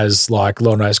not as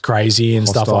crazy and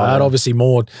Hostile, stuff like that. yeah. Obviously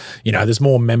more, there's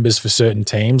more members for certain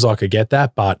teams. I could get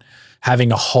that, but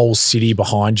having a whole city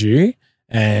behind you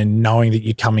and knowing that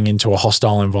you're coming into a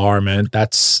hostile environment,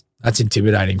 that's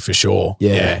intimidating for sure.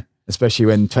 Yeah. Especially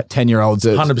when 10-year-olds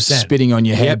are 100%. spitting on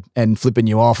your head and flipping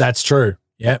you off. That's true.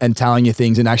 Yeah. And telling you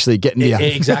things and actually getting you.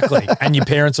 Exactly. And your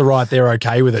parents are right. They're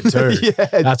okay with it too. Yeah,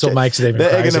 that's what makes it even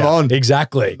they're egging crazier. them on.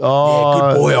 Exactly. Oh. Yeah,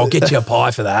 good boy. I'll get you a pie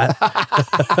for that.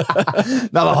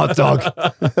 Another hot dog.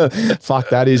 Fuck,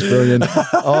 that is brilliant.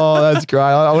 Oh, that's great.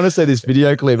 I want to see this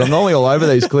video clip. I'm normally all over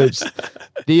these clips.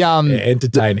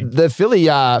 Entertaining. The Philly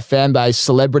fan base,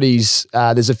 celebrities,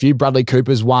 there's a few. Bradley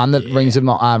Cooper's one that rings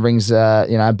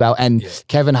a bell, and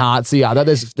Kevin Hart's the other.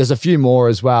 There's a few more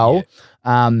as well. Yeah.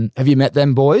 Have you met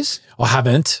them boys? I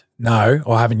haven't. No,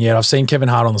 I haven't yet. I've seen Kevin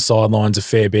Hart on the sidelines a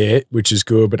fair bit, which is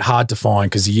good, but hard to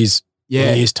find because he is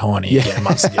tiny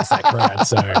amongst against that crowd.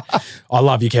 So I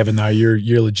love you, Kevin. Though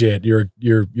you're legit.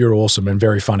 You're awesome and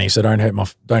very funny. So don't hurt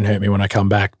me when I come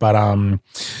back. But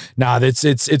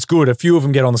it's good. A few of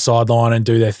them get on the sideline and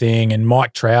do their thing. And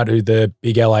Mike Trout, who the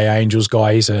big LA Angels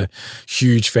guy, he's a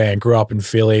huge fan. Grew up in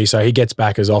Philly, so he gets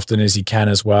back as often as he can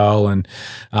as well. And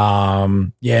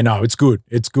it's good.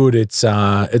 It's good. It's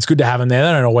good to have them there.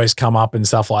 They don't always come up and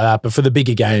stuff like that. But for the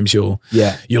bigger games, you'll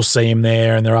see them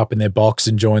there and they're up in their box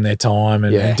enjoying their time.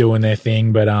 And doing their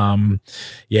thing, but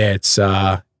it's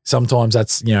sometimes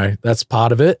that's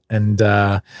part of it, and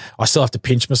I still have to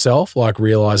pinch myself, like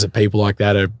realize that people like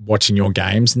that are watching your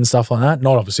games and stuff like that.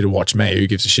 Not obviously to watch me, who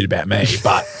gives a shit about me,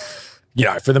 but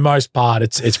for the most part,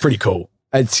 it's pretty cool.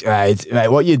 It's mate,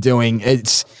 what you're doing.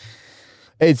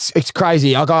 It's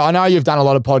crazy. I know you've done a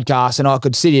lot of podcasts, and I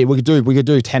could sit here. We could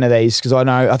do 10 of these because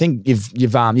I think you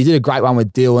did a great one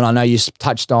with Dill, and I know you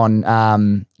touched on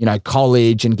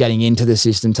college and getting into the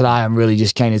system. Today, I'm really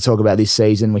just keen to talk about this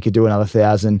season. We could do another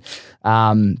 1,000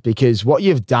 because what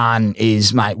you've done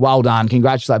is, mate, well done,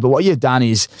 congratulations. But what you've done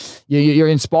is you're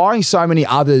inspiring so many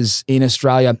others in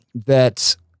Australia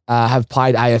that have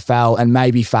played AFL and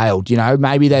maybe failed.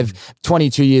 Maybe they've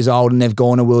 22 years old and they've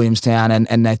gone to Williamstown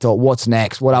and they thought, what's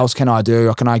next? What else can I do?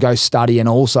 Or can I go study? And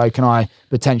also, can I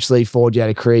potentially forge out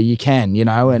a career? You can,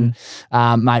 and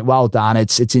mate, well done.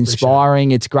 It's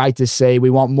inspiring. It's great to see. We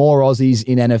want more Aussies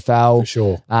in NFL. For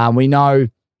sure. We know,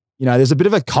 there's a bit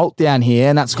of a cult down here,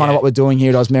 and that's kind of what we're doing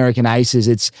here at American Aces.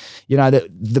 It's,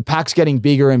 the pack's getting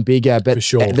bigger and bigger, but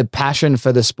the passion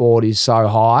for the sport is so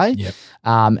high. Yep.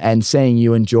 And seeing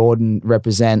you and Jordan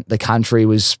represent the country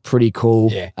was pretty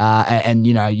cool. Yeah. And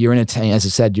you're in a team, as I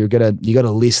said, you got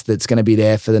a list that's going to be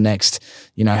there for the next,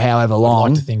 however long. I'd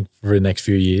like to think for the next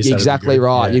few years. Exactly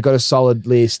right. Yeah. You've got a solid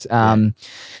list. And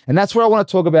that's what I want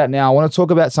to talk about now. I want to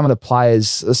talk about some of the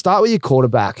players. Let's start with your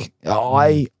quarterback.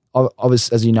 I was,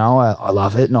 as you know, I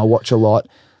love it and I watch a lot.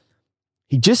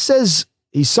 He just says,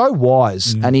 he's so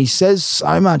wise and he says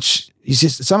so much,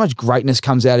 so much greatness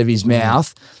comes out of his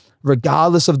mouth,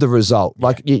 regardless of the result. Yeah.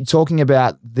 Like you're talking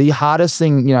about the hardest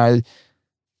thing,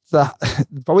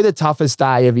 probably the toughest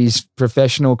day of his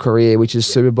professional career, which is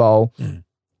Super Bowl.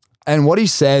 And what he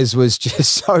says was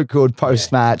just so good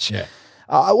post-match. Yeah.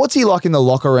 What's he like in the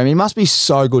locker room? He must be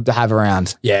so good to have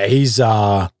around. Yeah, he's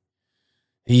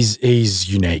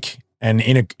unique and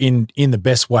in the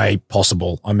best way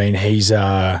possible. I mean, he's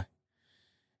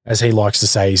as he likes to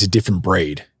say, he's a different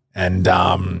breed. And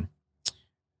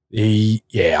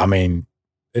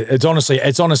it's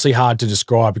honestly hard to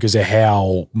describe because of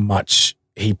how much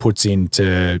he puts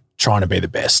into trying to be the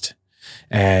best.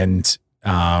 And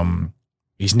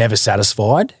he's never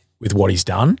satisfied with what he's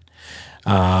done.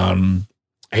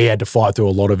 He had to fight through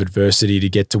a lot of adversity to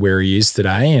get to where he is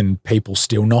today, and people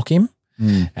still knock him.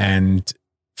 And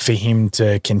for him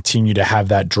to continue to have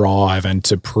that drive and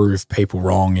to prove people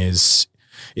wrong it's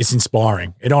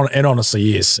inspiring. It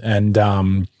honestly is. And,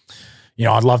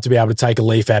 I'd love to be able to take a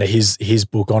leaf out of his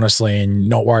book, honestly, and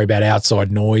not worry about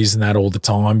outside noise and that all the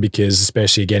time, because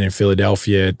especially again in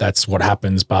Philadelphia, that's what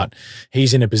happens. But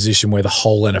he's in a position where the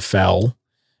whole NFL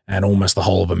and almost the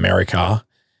whole of America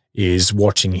is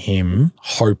watching him,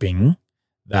 hoping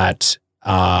that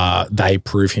they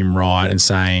prove him right and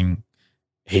saying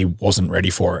he wasn't ready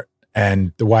for it.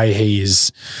 And the way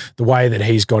that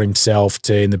he's got himself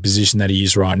to in the position that he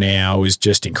is right now is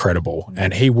just incredible.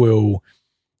 And he'll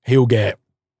get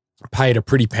paid a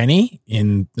pretty penny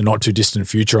in the not too distant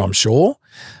future, I'm sure.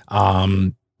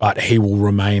 But he will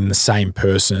remain the same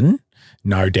person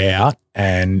no doubt,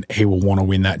 and he will want to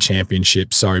win that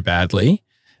championship so badly.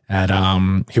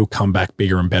 And he'll come back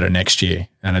bigger and better next year.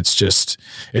 And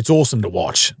it's awesome to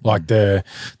watch. Like to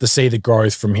see the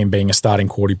growth from him being a starting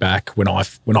quarterback when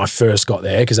I first got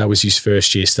there, because that was his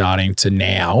first year starting, to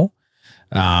now.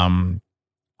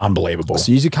 Unbelievable.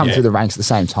 So you come through the ranks at the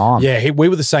same time. Yeah, we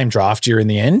were the same draft year in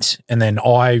the end. And then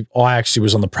I actually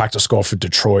was on the practice squad for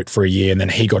Detroit for a year, and then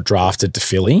he got drafted to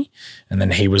Philly. And then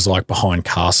he was like behind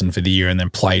Carson for the year and then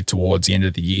played towards the end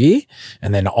of the year.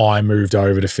 And then I moved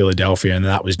over to Philadelphia, and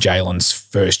that was Jalen's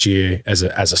first year as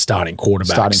a starting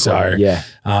quarterback.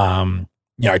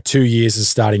 Yeah. 2 years as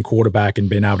starting quarterback and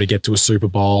being able to get to a Super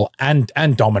Bowl and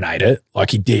dominate it like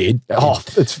he did. Oh,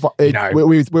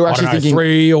 we were actually thinking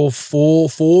 3 or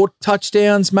 4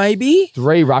 touchdowns, maybe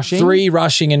 3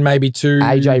 rushing, and maybe 2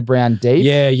 AJ Brown deep.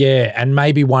 Yeah, and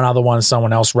maybe one other one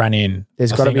someone else ran in.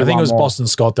 There's got to be. I think it was more. Boston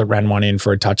Scott that ran one in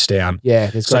for a touchdown.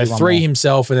 Yeah, there's got to be 3 more.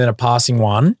 himself and then a passing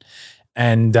one,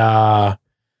 and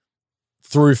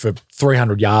threw for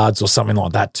 300 yards or something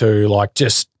like that too. Like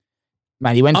just.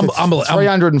 Mate, he went for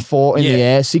 304 in the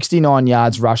air, 69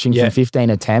 yards rushing from 15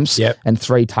 attempts and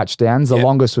 3 touchdowns. The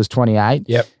longest was 28.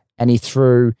 Yep. And he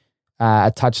threw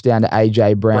a touchdown to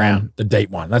AJ Brown. The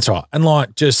deep one. That's right. And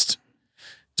like just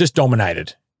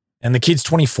dominated. And the kid's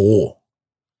 24.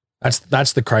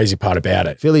 That's the crazy part about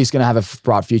it. Philly's going to have a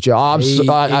bright future. I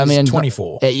mean,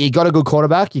 24. You got a good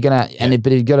quarterback. You're going to,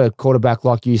 but you got a quarterback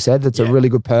like you said that's a really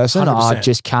good person. 100%. I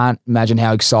just can't imagine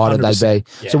how excited 100%. they'd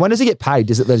be. Yeah. So when does he get paid?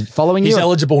 Is it the following year? He's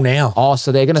eligible now. Oh,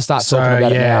 so they're going to start talking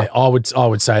about it now. I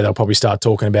would say they'll probably start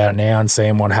talking about it now and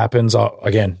seeing what happens.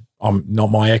 Again, I'm not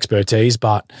my expertise,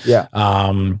 but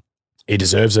he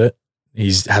deserves it.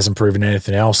 He hasn't proven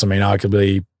anything else. I mean,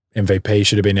 arguably MVP,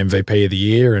 should have been MVP of the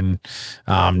year, and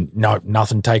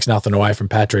nothing takes nothing away from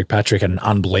Patrick. Patrick had an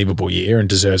unbelievable year and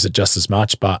deserves it just as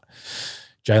much, but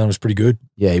Jalen was pretty good.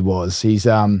 Yeah, he was. He's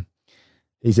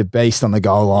a beast on the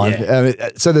goal line. Yeah.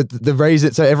 So the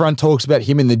reason, so everyone talks about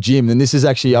him in the gym, and this is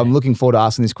actually, I'm looking forward to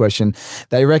asking this question.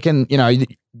 They reckon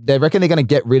they're going to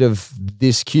get rid of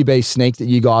this QB sneak that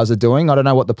you guys are doing. I don't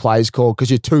know what the play's called because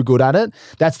you're too good at it.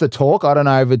 That's the talk. I don't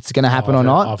know if it's going to happen or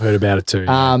not. I've heard about it too.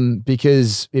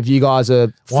 Because if you guys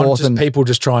are people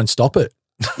just try and stop it.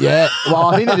 Yeah, well,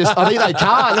 I think they can't.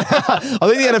 I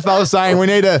think the NFL is saying we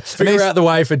need to figure out the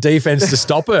way for defense to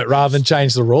stop it rather than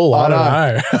change the rule. I don't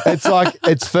know. It's like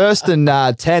it's 1st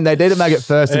and 10. They need to make it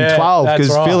 1st and 12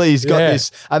 because Philly's got this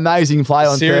amazing play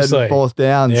on 3rd and 4th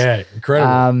downs. Yeah,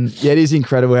 incredible. It is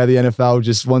incredible how the NFL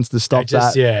just wants to stop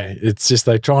that. Yeah, it's just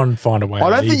they try and find a way. I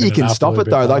don't think you can stop it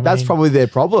though. Like that's probably their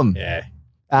problem. Yeah.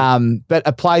 But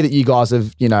a play that you guys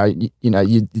have, you've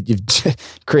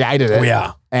created it. We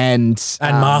are. And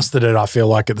mastered it, I feel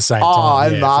like, at the same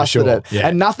time. And mastered it. Yeah.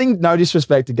 And no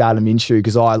disrespect to Gardner Minshew,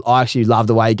 because I actually love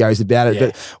the way he goes about it. Yeah.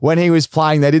 But when he was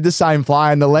playing, they did the same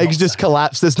play and the legs just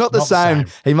collapsed. It's not the same.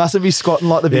 He mustn't be squatting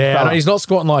like the big fella. No, he's not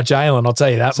squatting like Jalen, I'll tell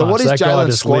you that so much. So what is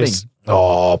Jalen squatting?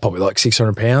 Probably like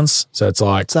 600 pounds. So it's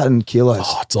like... What's that in kilos?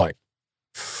 It's like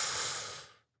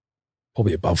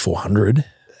probably above 400.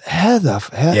 How?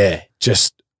 Yeah,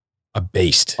 just a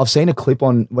beast. I've seen a clip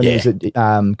on when he was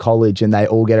at college and they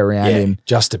all get around him.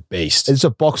 Just a beast. It's a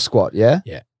box squat, yeah?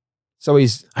 Yeah. So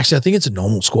he's... Actually, I think it's a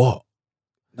normal squat.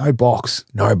 No box.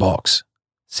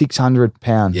 600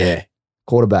 pound. Yeah.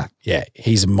 Quarterback. Yeah.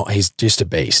 He's just a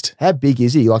beast. How big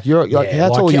is he? Like how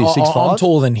tall are you? 6'5"? I'm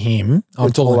taller than him.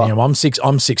 I'm 6'2".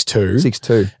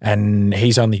 6'2". And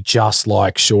he's only just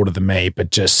like shorter than me,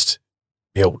 but just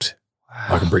built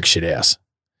like a brick shit house.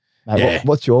 Mate,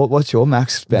 what's your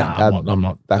max? I'm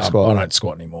not back squat. I don't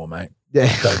squat anymore, mate.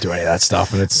 Yeah, don't do any of that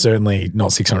stuff, and it's certainly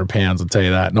not 600 pounds. I'll tell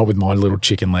you that. Not with my little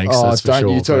chicken legs. That's for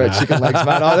sure. You talk about chicken legs,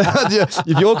 mate.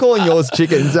 If you're calling yours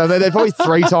chickens, they're probably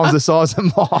 3 times the size of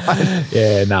mine.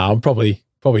 Yeah, no, I'm probably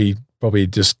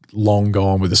just long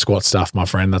gone with the squat stuff, my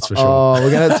friend. That's for sure. Oh,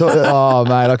 we're gonna talk. Oh,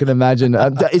 mate, I can imagine.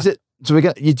 Is it? So I'm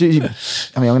going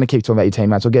to keep talking about your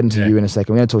teammates. I'll get into you in a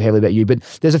second. We're going to talk heavily about you, but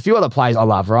there's a few other players I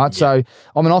love, right? Yeah. So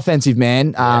I'm an offensive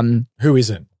man. Who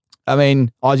isn't? I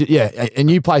mean,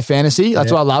 and you play fantasy.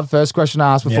 That's what I love. First question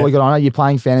I asked before we got on. Are you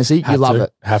playing fantasy? You love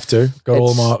it. Have to. Got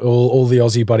all the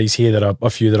Aussie buddies here a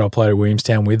few that I played at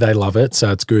Williamstown with. They love it,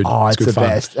 so it's good. Oh, it's good the fun.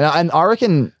 Best. And I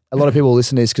reckon a lot of people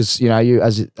listen to this because you,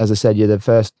 as I said, you're the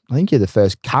first. I think you're the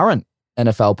first current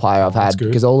NFL player I've had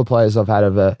because all the players I've had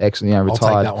have retired. I'll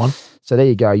take that one. So there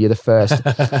you go. You're the first.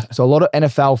 So a lot of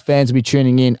NFL fans will be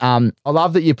tuning in. I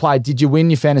love that you played. Did you win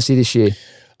your fantasy this year?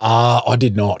 I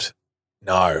did not.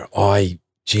 No. What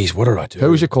did I do?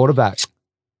 Who was your quarterback?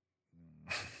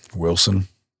 Wilson.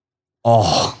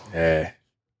 Oh. Yeah.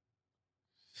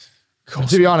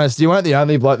 To be honest, you weren't the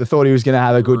only bloke that thought he was going to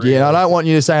have a good year. And I don't want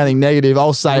you to say anything negative.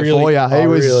 I'll say it for you. I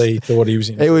really thought he was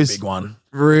in for a big one.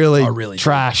 Really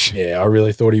trash. Yeah, I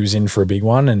really thought he was in for a big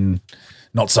one and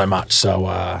not so much.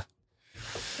 So,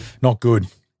 not good.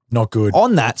 Not good.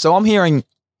 On that, so I'm hearing,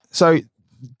 do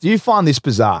you find this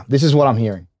bizarre? This is what I'm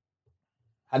hearing.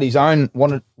 Had his own,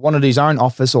 wanted his own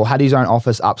office or had his own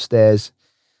office upstairs.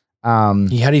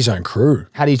 He had his own crew.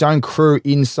 Had his own crew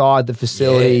inside the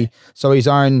facility. Yeah. So his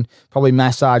own probably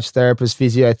massage therapist,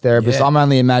 physiotherapist. Yeah. I'm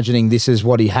only imagining this is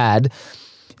what he had.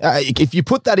 If you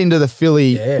put that into the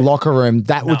Philly locker room,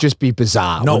 that would just be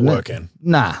bizarre. Not working.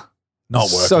 Nah. Not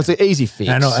working. So it's an easy fix.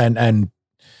 And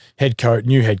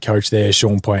new head coach there,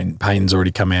 Sean Payton's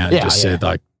already come out and said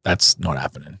like that's not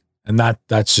happening. And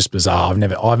that's just bizarre.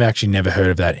 I've actually never heard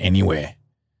of that anywhere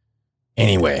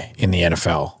in the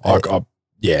NFL. I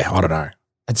don't know.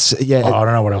 I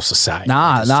don't know what else to say.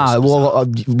 Nah. Well,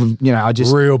 I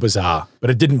just real bizarre, but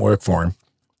it didn't work for him.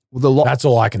 That's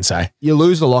all I can say. You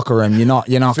lose the locker room.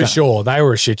 You're not for sure. They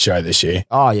were a shit show this year.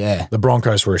 Oh yeah, the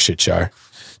Broncos were a shit show.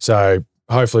 So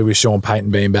hopefully with Sean Payton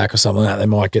being back or something like that, they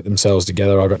might get themselves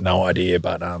together. I got no idea,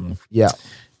 but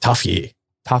tough year.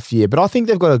 But I think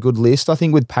they've got a good list. I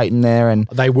think with Payton there, and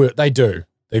they do.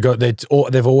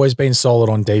 They've always been solid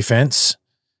on defense,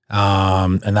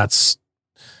 and that's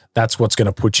what's going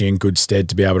to put you in good stead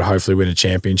to be able to hopefully win a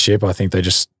championship. I think they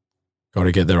just got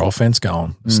to get their offense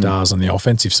going. Stars on the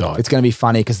offensive side. It's going to be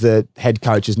funny because the head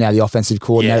coach is now the offensive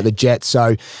coordinator at the Jets,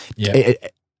 so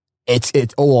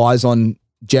it's all eyes on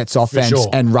Jets offense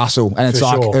and Russell. And it's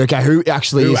okay, who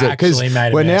actually is it? Because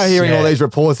we're now hearing all these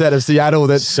reports out of Seattle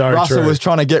that Russell was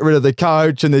trying to get rid of the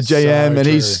coach and the GM and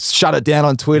he's shut it down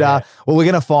on Twitter. Yeah. Well, we're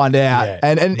going to find out. Yeah.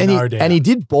 And he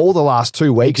did ball the last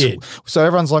 2 weeks. So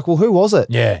everyone's like, well, who was it?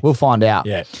 Yeah. We'll find out.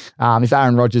 Yeah. If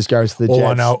Aaron Rodgers goes to the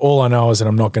Jets. All I know is that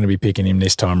I'm not going to be picking him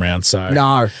this time around. So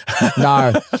No.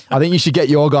 I think you should get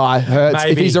your guy. Hurts.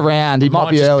 If he's around, he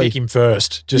might be early. Pick him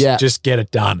first. Just get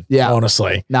it done. Yeah.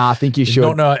 Honestly. I think you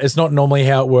should. It's not normally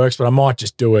how it works, but I might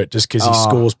just do it just because he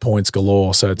scores points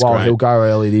galore. So it's great. He'll go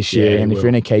early this year. And if you're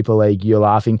in a keeper league, you're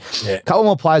laughing. Yeah. A couple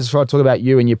more players before I talk about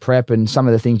you and your prep and some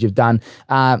of the things you've done.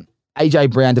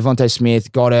 AJ Brown, Devontae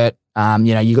Smith, got it.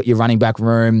 You got your running back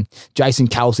room. Jason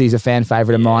Kelce is a fan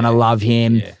favorite of mine. I love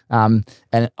him. Yeah.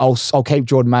 And I'll keep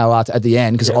Jordan Mailata at the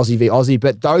end because Aussie v Aussie.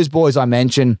 But those boys I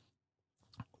mentioned,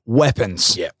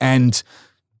 weapons. Yeah. And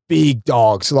big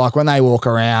dogs, like when they walk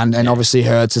around, and obviously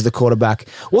Hurts is the quarterback.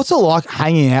 What's it like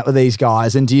hanging out with these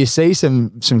guys? And do you see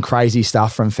some crazy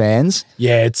stuff from fans?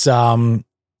 Yeah,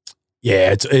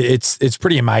 it's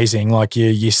pretty amazing. Like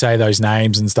you say those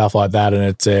names and stuff like that,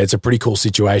 and it's a pretty cool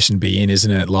situation to be in,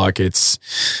 isn't it? Like it's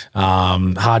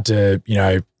hard to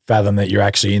fathom that you're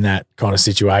actually in that kind of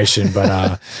situation.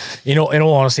 But in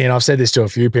all honesty, and I've said this to a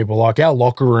few people, like our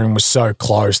locker room was so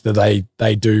close that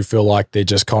they do feel like they're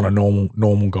just kind of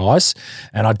normal guys.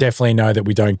 And I definitely know that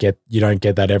you don't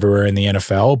get that everywhere in the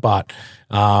NFL, but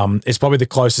it's probably the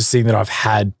closest thing that I've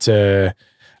had to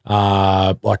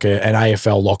like an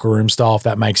AFL locker room style, if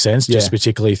that makes sense, just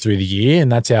particularly through the year.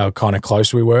 And that's how kind of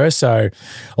close we were. So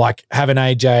like having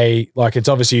AJ, like it's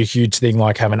obviously a huge thing,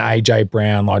 like having AJ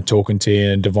Brown, like talking to you,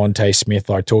 and Devontae Smith,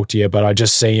 like talk to you, but I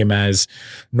just see him as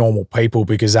normal people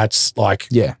because that's like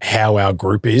how our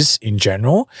group is in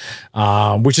general,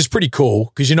 which is pretty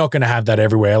cool because you're not going to have that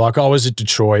everywhere. Like I was at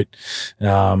Detroit,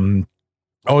 in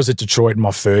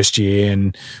my first year,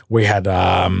 and we had,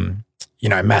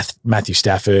 Matthew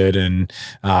Stafford and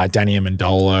Danny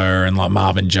Amendola and like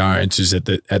Marvin Jones, who's at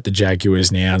the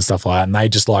Jaguars now and stuff like that. And they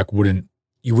just like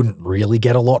you wouldn't really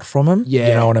get a lot from them. Yeah.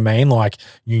 You know what I mean? Like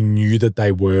you knew that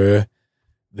they were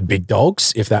the big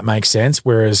dogs, if that makes sense.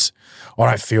 Whereas I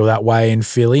don't feel that way in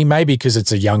Philly, maybe because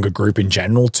it's a younger group in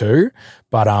general too.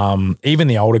 But even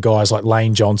the older guys like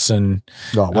Lane Johnson,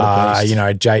 as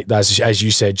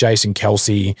you said, Jason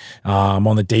Kelce,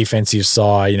 on the defensive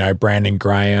side, Brandon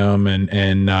Graham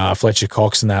and Fletcher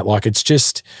Cox and that. Like it's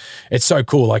so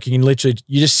cool. Like you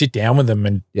just sit down with them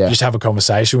and just have a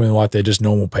conversation with them like they're just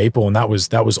normal people. And that was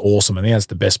awesome. I think that's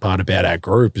the best part about our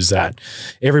group is that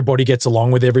everybody gets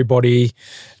along with everybody.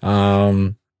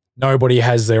 Nobody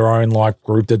has their own like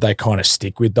group that they kind of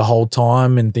stick with the whole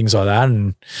time and things like that.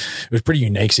 And it was a pretty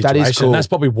unique situation. That is cool. And that's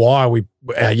probably why we,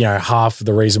 half of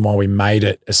the reason why we made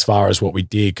it as far as what we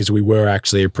did, because we were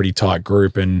actually a pretty tight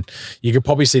group. And you could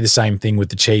probably see the same thing with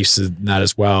the Chiefs and that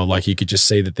as well. Like you could just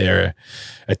see that they're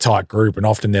a tight group, and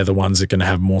often they're the ones that are going to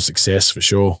have more success for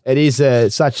sure. It is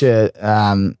such a,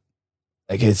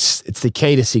 it's the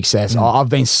key to success. I've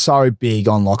been so big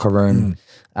on locker room.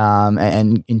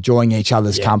 And enjoying each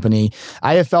other's company.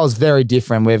 AFL is very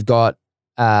different. We've got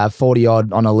 40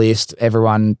 odd on a list.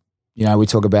 Everyone, you know, we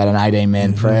talk about an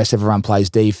 18-man press. Everyone plays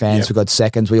defense. We've got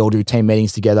seconds. We all do team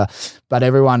meetings together. But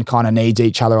everyone kind of needs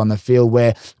each other on the field,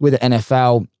 where with the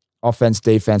NFL, offense,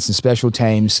 defense, and special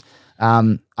teams,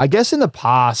 I guess in the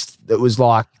past, it was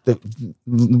like,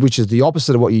 which is the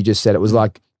opposite of what you just said. It was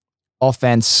like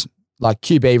offense, like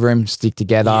QB room, stick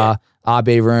together.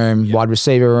 RB room, wide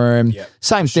receiver room,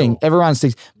 same thing. Everyone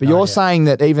sticks. But you're saying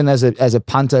that even as a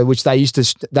punter, which they used to,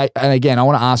 and again, I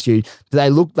want to ask you, they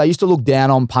used to look down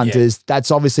on punters.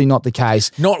 That's obviously not the case.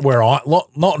 Not where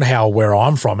where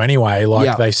I'm from anyway.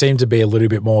 Like they seem to be a little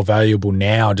bit more valuable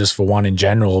now, just for one in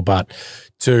general, but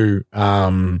two,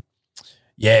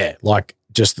 like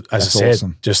just as I said,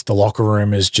 awesome. Just the locker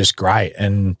room is just great.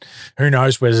 And who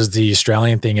knows whether the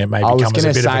Australian thing, it may become as a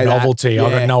bit of a novelty.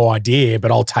 I've got no idea,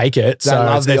 but I'll take it.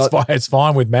 So it's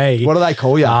fine with me. What do they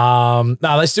call you? No,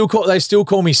 they still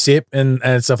call me Sip and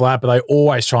stuff like that, but they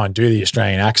always try and do the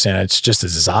Australian accent. It's just a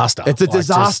disaster. It's a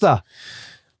disaster.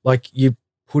 You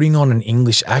putting on an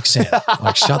English accent.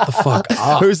 Like, shut the fuck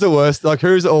up. Who's the worst? Like,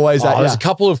 who's always that? There's a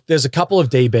couple of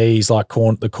DBs, like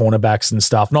the cornerbacks and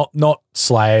stuff. Not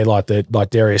Slay, like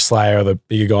Darius Slay or the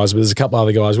bigger guys, but there's a couple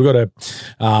other guys. We've got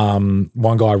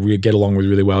one guy we get along with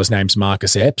really well. His name's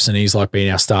Marcus Epps, and he's like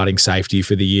been our starting safety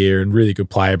for the year and really good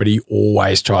player, but he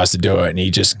always tries to do it, and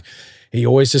he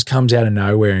always just comes out of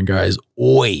nowhere and goes,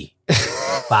 "Oi,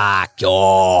 fuck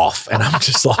off," and I'm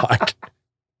just like.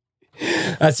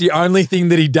 That's the only thing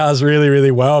that he does really,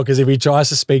 really well, because if he tries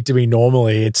to speak to me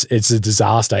normally, it's a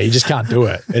disaster. He just can't do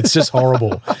it. It's just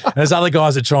horrible. And there's other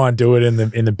guys that try and do it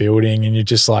in the building, and you're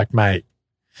just like, mate,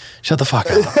 shut the fuck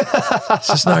up. It's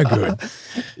just no good.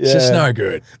 It's just no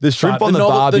good. The shrimp on the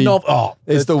barbie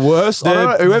is the worst. I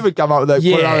don't know, whoever come up with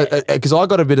that, because I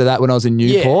got a bit of that when I was in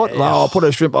Newport. Like, I'll put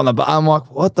a shrimp on the barbie. I'm like,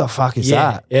 what the fuck is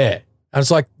that? Yeah. And it's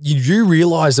like, you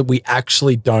realize that we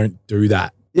actually don't do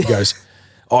that. He goes,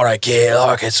 I don't care.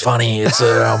 Like, it's funny.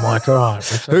 I'm like, all right.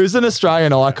 Who's an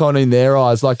Australian icon in their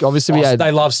eyes? Like, obviously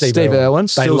they love Steve Irwin.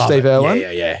 Still Steve Irwin.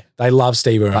 Yeah. They love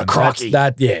Steve Irwin.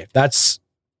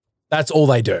 That's all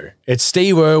they do. It's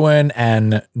Steve Irwin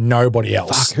and nobody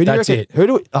else. Fuck, that's it.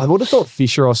 I would have thought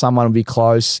Fisher or someone would be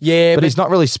close. Yeah, but he's not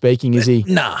really speaking, is he?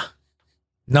 Nah,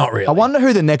 not really. I wonder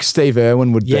who the next Steve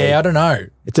Irwin would be. Yeah, I don't know.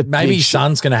 Maybe his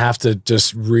son's going to have to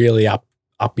just really up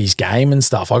his game and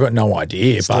stuff. I got no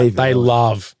idea, but they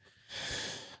love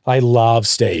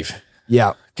Steve.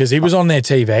 Yeah. Because he was on their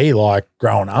TV like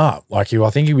growing up. Like I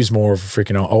think he was more of a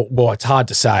freaking, well, it's hard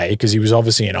to say because he was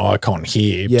obviously an icon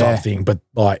here type thing, but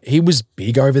like he was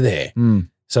big over there.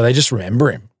 So they just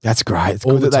remember him. That's great. It's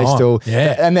good that they still,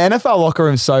 and the NFL locker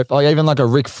room, so like even like a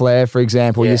Ric Flair, for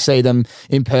example, you see them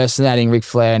impersonating Ric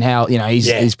Flair and how, you know,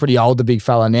 he's pretty old, the big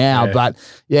fella now, but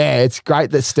it's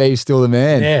great that Steve's still the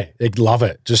man. Yeah, they love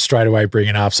it. Just straight away bring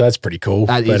it up. So that's pretty cool.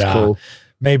 That is cool.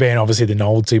 Me being obviously the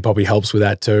novelty probably helps with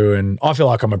that too. And I feel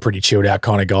like I'm a pretty chilled out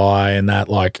kind of guy, and that,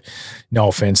 like, no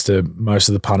offense to most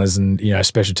of the punters and, you know,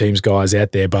 special teams guys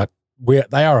out there, but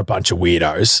they are a bunch of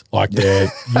weirdos. Like, they're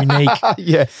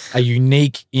unique, a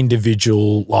unique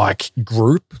individual, like,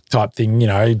 group type thing, you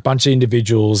know, a bunch of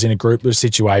individuals in a groupless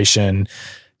situation,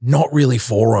 not really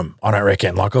for them, I don't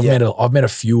reckon. Like, I've met a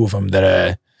few of them that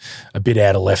are a bit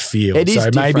out of left field. It is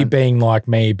different. Maybe being like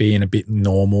me, being a bit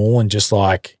normal and just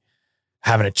like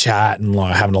having a chat and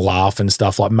like having a laugh and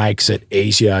stuff, like, makes it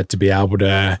easier to be able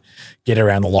to get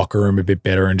around the locker room a bit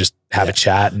better and just have a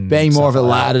chat and being more of a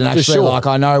lad and actually like,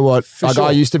 I know what I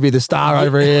used to be the star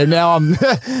over here. Now I'm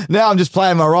just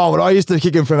playing my role, but I used to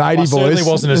kick him from 80 boys. Certainly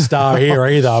wasn't a star here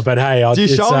either, but hey, do you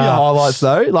show me your highlights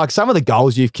though? Like some of the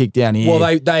goals you've kicked down here.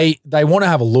 Well, they want to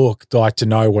have a look, like, to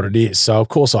know what it is. So of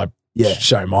course I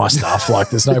show my stuff. Like,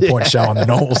 there's no point showing the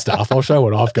normal stuff. I'll show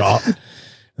what I've got.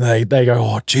 They go,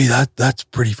 oh, gee, that's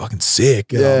pretty fucking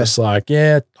sick. And I'm just like,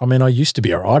 I mean, I used to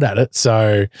be all right at it.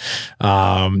 So,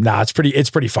 it's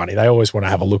pretty funny. They always want to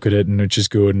have a look at it, and which is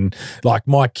good. And like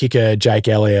my kicker, Jake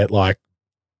Elliott, like,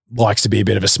 likes to be a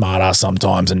bit of a smart ass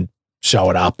sometimes and show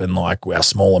it up in like our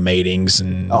smaller meetings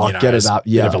and get it up,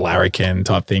 bit of a larrikin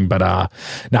type thing. But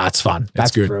it's fun. That's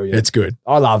good. Brilliant. It's good.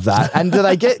 I love that. And do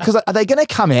they because are they going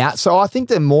to come out? So I think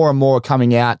that more and more are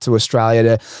coming out to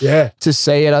Australia to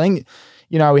see it. I think.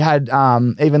 You know, we had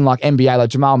even like NBA, like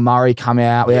Jamal Murray come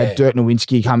out. We had Dirk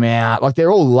Nowitzki come out. Like, they're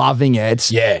all loving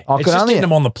it. Yeah. It's just getting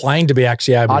them on the plane to be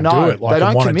actually able to do it. Like,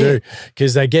 they want to do.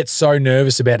 Because they get so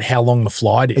nervous about how long the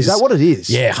flight is. Is that what it is?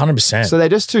 Yeah, 100%. So they're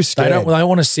just too scared. They don't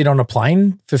want to sit on a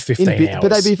plane for 15 hours.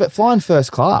 But they'd be flying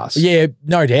first class. Yeah,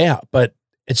 no doubt. But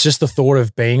it's just the thought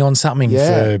of being on something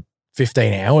for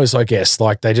 15 hours, I guess.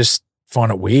 Like, they just find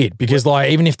it weird. Because,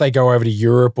 like, even if they go over to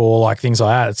Europe or like things like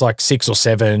that, it's like 6 or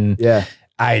 7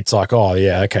 it's like, oh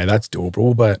yeah, okay, that's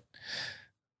doable, but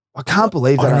I can't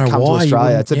believe I they don't don't know come to why you Australia.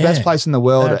 wouldn't- It's the yeah. best place in the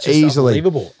world, That's just easily.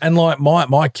 unbelievable. And like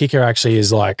my kicker actually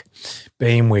is like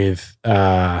being with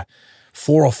 4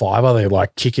 or 5 other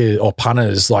like kicker or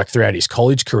punters like throughout his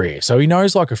college career. So he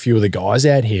knows like a few of the guys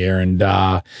out here, and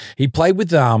he played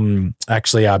with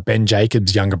actually Ben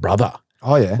Jacobs' younger brother.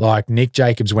 Oh, yeah. Like Nick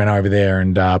Jacobs went over there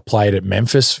and played at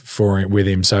Memphis with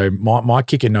him. So my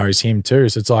kicker knows him too.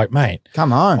 So it's like, mate,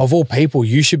 Come on. of all people,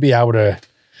 you should be able to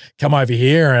come over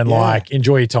here and like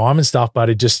enjoy your time and stuff. But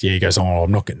it just, he goes, oh,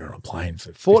 I'm not getting on a plane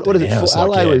for What is it?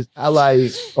 15 hours. LA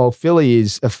or Philly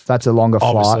is, if that's a longer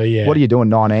flight. Obviously, yeah. What are you doing,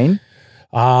 19?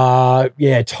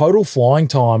 Total flying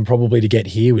time probably to get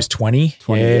here was 20.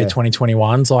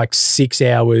 2021's like 6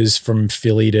 hours from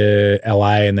Philly to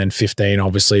LA, and then 15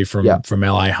 obviously from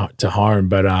LA to home.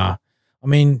 But I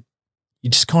mean, you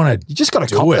just kind of You just got to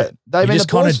do cop it. it. They, You mean, just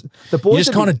the boys, the boys you just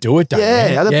have kind been- of do it, don't you?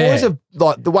 Yeah, the boys have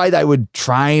like the way they would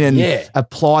train and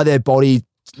apply their body,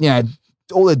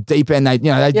 all the deep end. They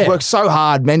work so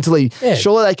hard mentally. Yeah.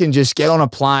 Surely they can just get on a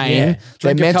plane. Their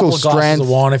Drink a mental couple of glasses strength, of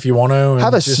wine if you want to. And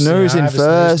have a just, snooze in have a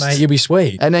first. mate. You'll be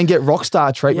sweet. and then get rock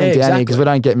star treatment Yeah, down here because we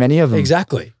don't get many of them.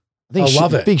 Exactly. I think I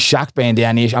love it. Big Shaq band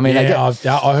down here. I mean, they get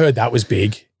I heard that was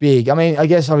big. big. I mean, I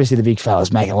guess obviously the big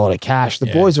fellas making a lot of cash. The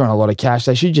boys are on a lot of cash.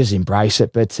 They should just embrace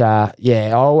it. But I'll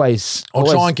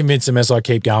try and convince them as I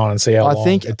keep going and see how long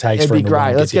it takes it'd for be them to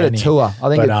great. Let's get a down here. tour. I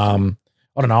think. But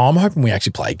I don't know. I'm hoping we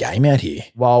actually play a game out here.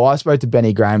 Well, I spoke to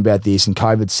Benny Graham about this, and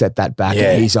COVID set that back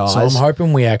in his eyes. So I'm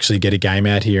hoping we actually get a game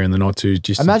out here in the not too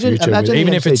distant future. Imagine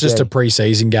Even the if it's just MCG. a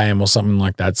preseason game or something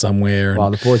like that somewhere. Well,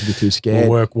 And the boys would be too scared.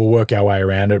 we'll work our way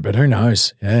around it, but who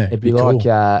knows? Yeah, It'd be like,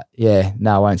 cool. I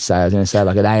won't say. I was going to say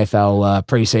like an AFL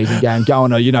preseason game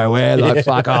going to where. Like,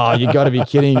 fuck, you got to be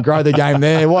kidding. Grow the game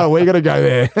there. Why are we got to go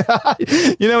there?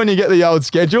 When you get the old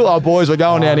schedule, boys, we're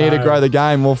going down here to grow the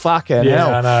game. Well, fucking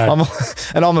hell. I know.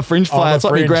 I'm a fringe player. It's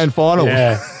like my fringe. grand final.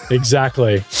 Yeah,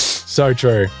 exactly. So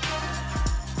true.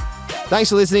 Thanks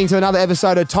for listening to another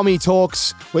episode of Tommy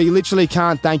Talks, where you literally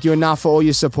can't thank you enough for all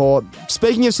your support.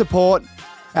 Speaking of support,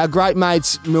 our great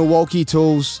mates, Milwaukee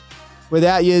Tools.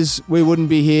 Without yous, we wouldn't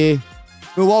be here.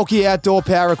 Milwaukee Outdoor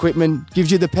Power Equipment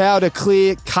gives you the power to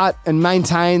clear, cut, and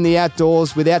maintain the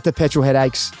outdoors without the petrol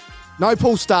headaches. No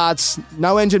pull starts,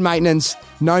 no engine maintenance,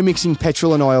 no mixing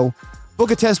petrol and oil.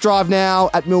 Book a test drive now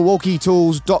at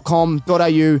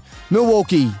milwaukeetools.com.au.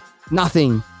 Milwaukee,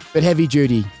 nothing but heavy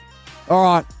duty. All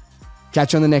right,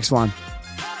 catch you on the next one.